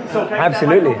 Mm-hmm. So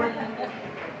absolutely.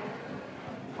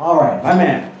 All right, my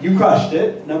man, you crushed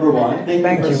it. Number 1.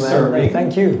 Thank you for serving.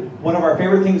 Thank you. One of our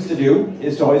favorite things to do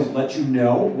is to always let you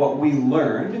know what we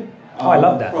learned I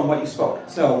love that. from what you spoke.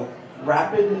 So,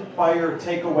 rapid fire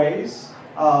takeaways.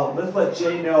 Let's let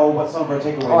Jay know what some of our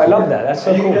takeaways are. I love that. That's so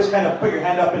cool. And you cool. can just kind of put your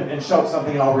hand up and shout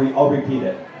something, and I'll repeat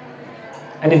it.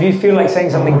 And if you feel like saying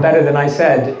something better than I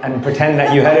said and pretend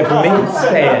that you heard it from me,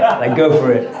 say it. Like, go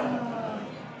for it.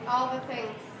 All the things.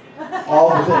 All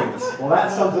the things. Well,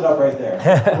 that sums it up right there.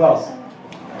 Who else?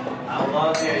 I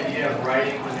love the idea of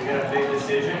writing when you get a big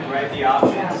decision, write the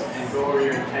options and go over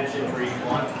your intention for each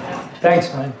one.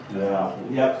 Thanks, man. Yeah.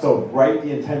 Yep. So write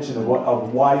the intention of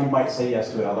why you might say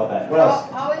yes to it. I love that. What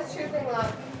else? Always choosing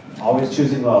love. Always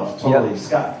choosing love. Totally. Yep.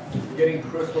 Scott. Getting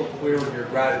crystal clear with your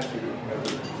gratitude.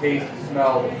 Taste,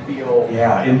 smell, feel.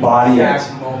 Yeah. Embody it.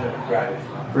 Exact moment of gratitude.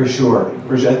 For sure.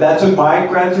 For sure. That took my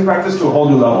gratitude practice to a whole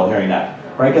new level. Hearing that.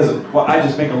 Right? Because I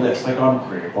just make a list. Like, I'm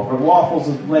grateful for the waffles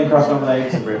laying across my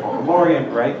legs. I'm grateful for Lori.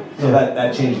 Right? So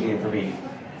that changed the game for me.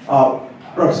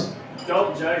 Brooks.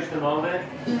 Don't judge the moment,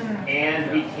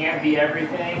 and we can't be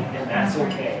everything, and that's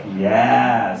okay.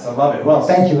 Yes, I love it. Well,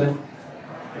 thank you, man.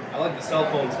 I like the cell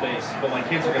phone space, but my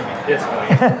kids are going to be pissed by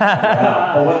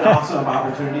yeah. Well, what an awesome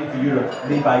opportunity for you to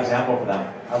lead by example for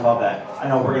them. I love that. I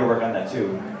know we're going to work on that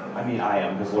too. I mean, I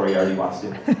am, because Lori already wants to.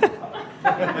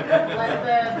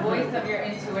 Let the voice of your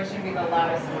intuition be the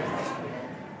loudest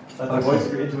voice. Let the voice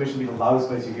of your intuition be the loudest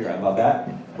voice you hear. I love that.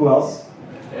 Who else?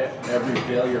 Every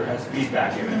failure has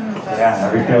feedback in it. Yeah,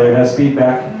 every failure has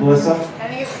feedback. Melissa? I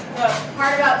think it's the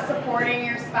part about supporting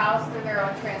your spouse through their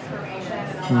own transformation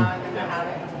and allowing them to have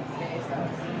it in these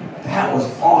days. That was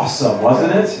awesome,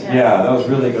 wasn't it? Yes. Yeah, that was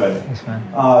really good. Thanks, man.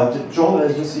 Joel,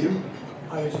 is this you?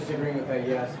 I was just agreeing with that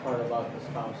yes part about the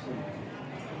spouse.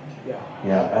 Yeah.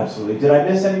 Yeah, absolutely. Did I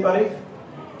miss anybody?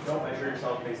 Don't measure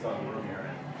yourself based on the room you're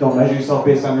in. Don't measure yourself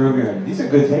based on the room you're in. These are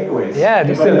good takeaways. Yeah,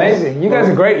 this is amazing. You guys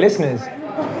are great listeners.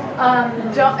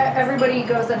 Everybody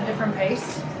goes at a different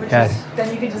pace, which is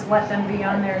then you can just let them be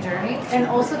on their journey, and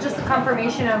also just the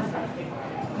confirmation of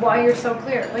why you're so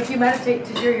clear. Like you meditate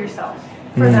to hear yourself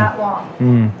for that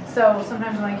long. So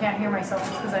sometimes when I can't hear myself,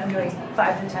 it's because I'm doing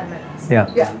 5 to 10 minutes.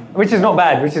 Yeah. Which is not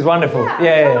bad. Which is wonderful.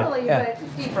 Yeah, totally, but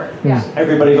deeper. Yeah.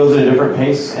 Everybody goes at a different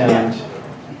pace and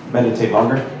meditate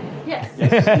longer. Yes.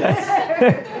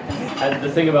 And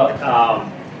the thing about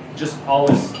just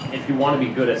always, if you want to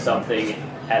be good at something,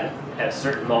 at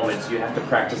certain moments, you have to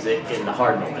practice it in the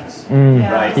hard moments,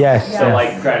 right? Yes. So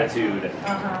like gratitude,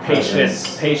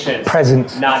 patience,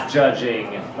 presence, not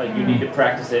judging. Like you need to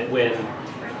practice it when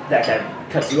that guy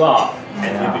cuts you off,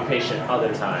 and you be patient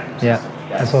other times. Yeah,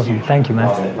 that's awesome. Huge. Thank you,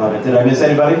 man. Love it. Did I miss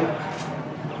anybody?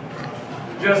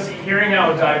 Just hearing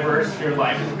how diverse your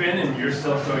life has been, and you're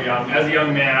still so young. As a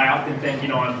young man, I often think,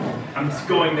 I'm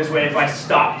going this way. If I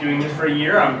stop doing this for a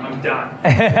year, I'm done.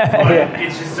 But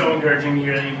it's just so encouraging to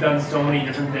hear that you've done so many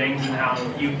different things and how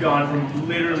you've gone from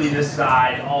literally this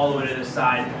side all the way to this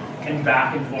side and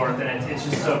back and forth, and it's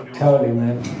just so good. Totally,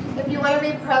 man. If you want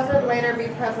to be present later, be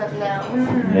present now.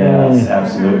 Yes,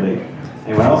 absolutely.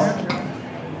 Anyone else?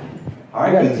 All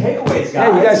right, good takeaways, guys.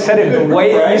 Yeah, you guys said it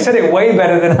way. You said it way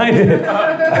better than I did.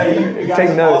 You guys Take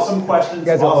have notes. awesome questions, You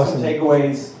guys are awesome awesome.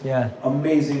 takeaways. Yeah.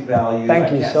 Amazing value. Thank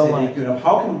I you can't so say much. thank you enough.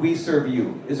 How can we serve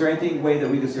you? Is there any way that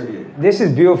we can serve you? This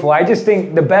is beautiful. I just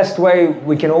think the best way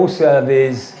we can all serve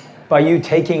is by you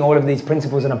taking all of these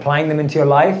principles and applying them into your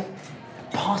life,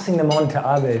 passing them on to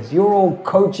others. You're all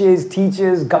coaches,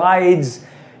 teachers, guides,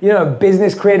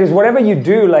 business creators, whatever you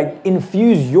do, like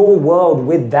infuse your world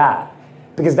with that.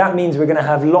 Because that means we're going to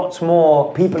have lots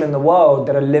more people in the world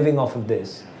that are living off of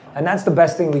this. And that's the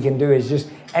best thing we can do is just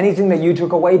anything that you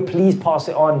took away, please pass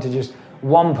it on to just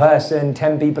one person,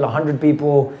 10 people, 100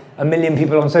 people, 1 million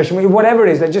people on social media, whatever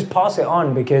it is, just pass it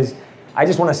on because I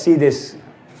just want to see this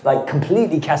like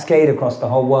completely cascade across the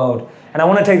whole world. And I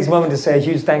want to take this moment to say a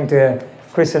huge thank to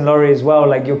Chris and Laurie as well.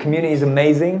 Like your community is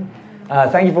amazing.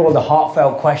 Thank you for all the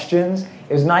heartfelt questions.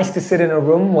 It was nice to sit in a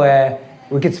room where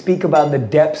we could speak about the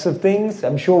depths of things.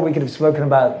 I'm sure we could have spoken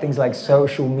about things like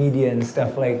social media and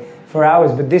stuff like for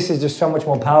hours, but this is just so much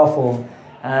more powerful.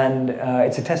 And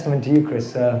it's a testament to you,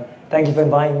 Chris. Thank you for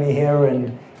inviting me here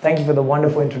and thank you for the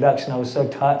wonderful introduction. I was so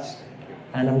touched.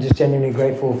 And I'm just genuinely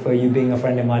grateful for you being a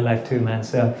friend in my life too, man.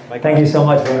 So thank you so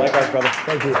much. Likewise, brother.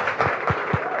 Thank you.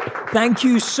 Thank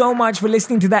you so much for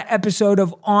listening to that episode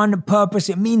of On Purpose.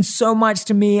 It means so much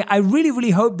to me. I really,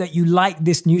 really hope that you like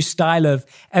this new style of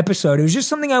episode. It was just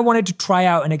something I wanted to try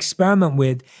out and experiment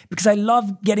with because I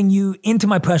love getting you into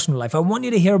my personal life. I want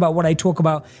you to hear about what I talk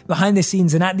about behind the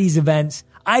scenes and at these events.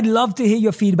 I'd love to hear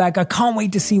your feedback. I can't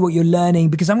wait to see what you're learning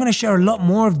because I'm going to share a lot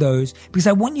more of those because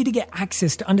I want you to get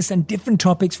access to understand different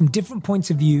topics from different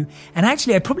points of view. And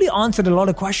actually, I probably answered a lot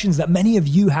of questions that many of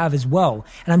you have as well.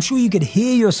 And I'm sure you could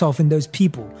hear yourself in those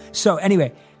people. So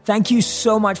anyway, thank you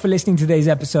so much for listening to today's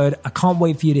episode. I can't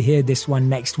wait for you to hear this one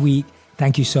next week.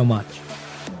 Thank you so much.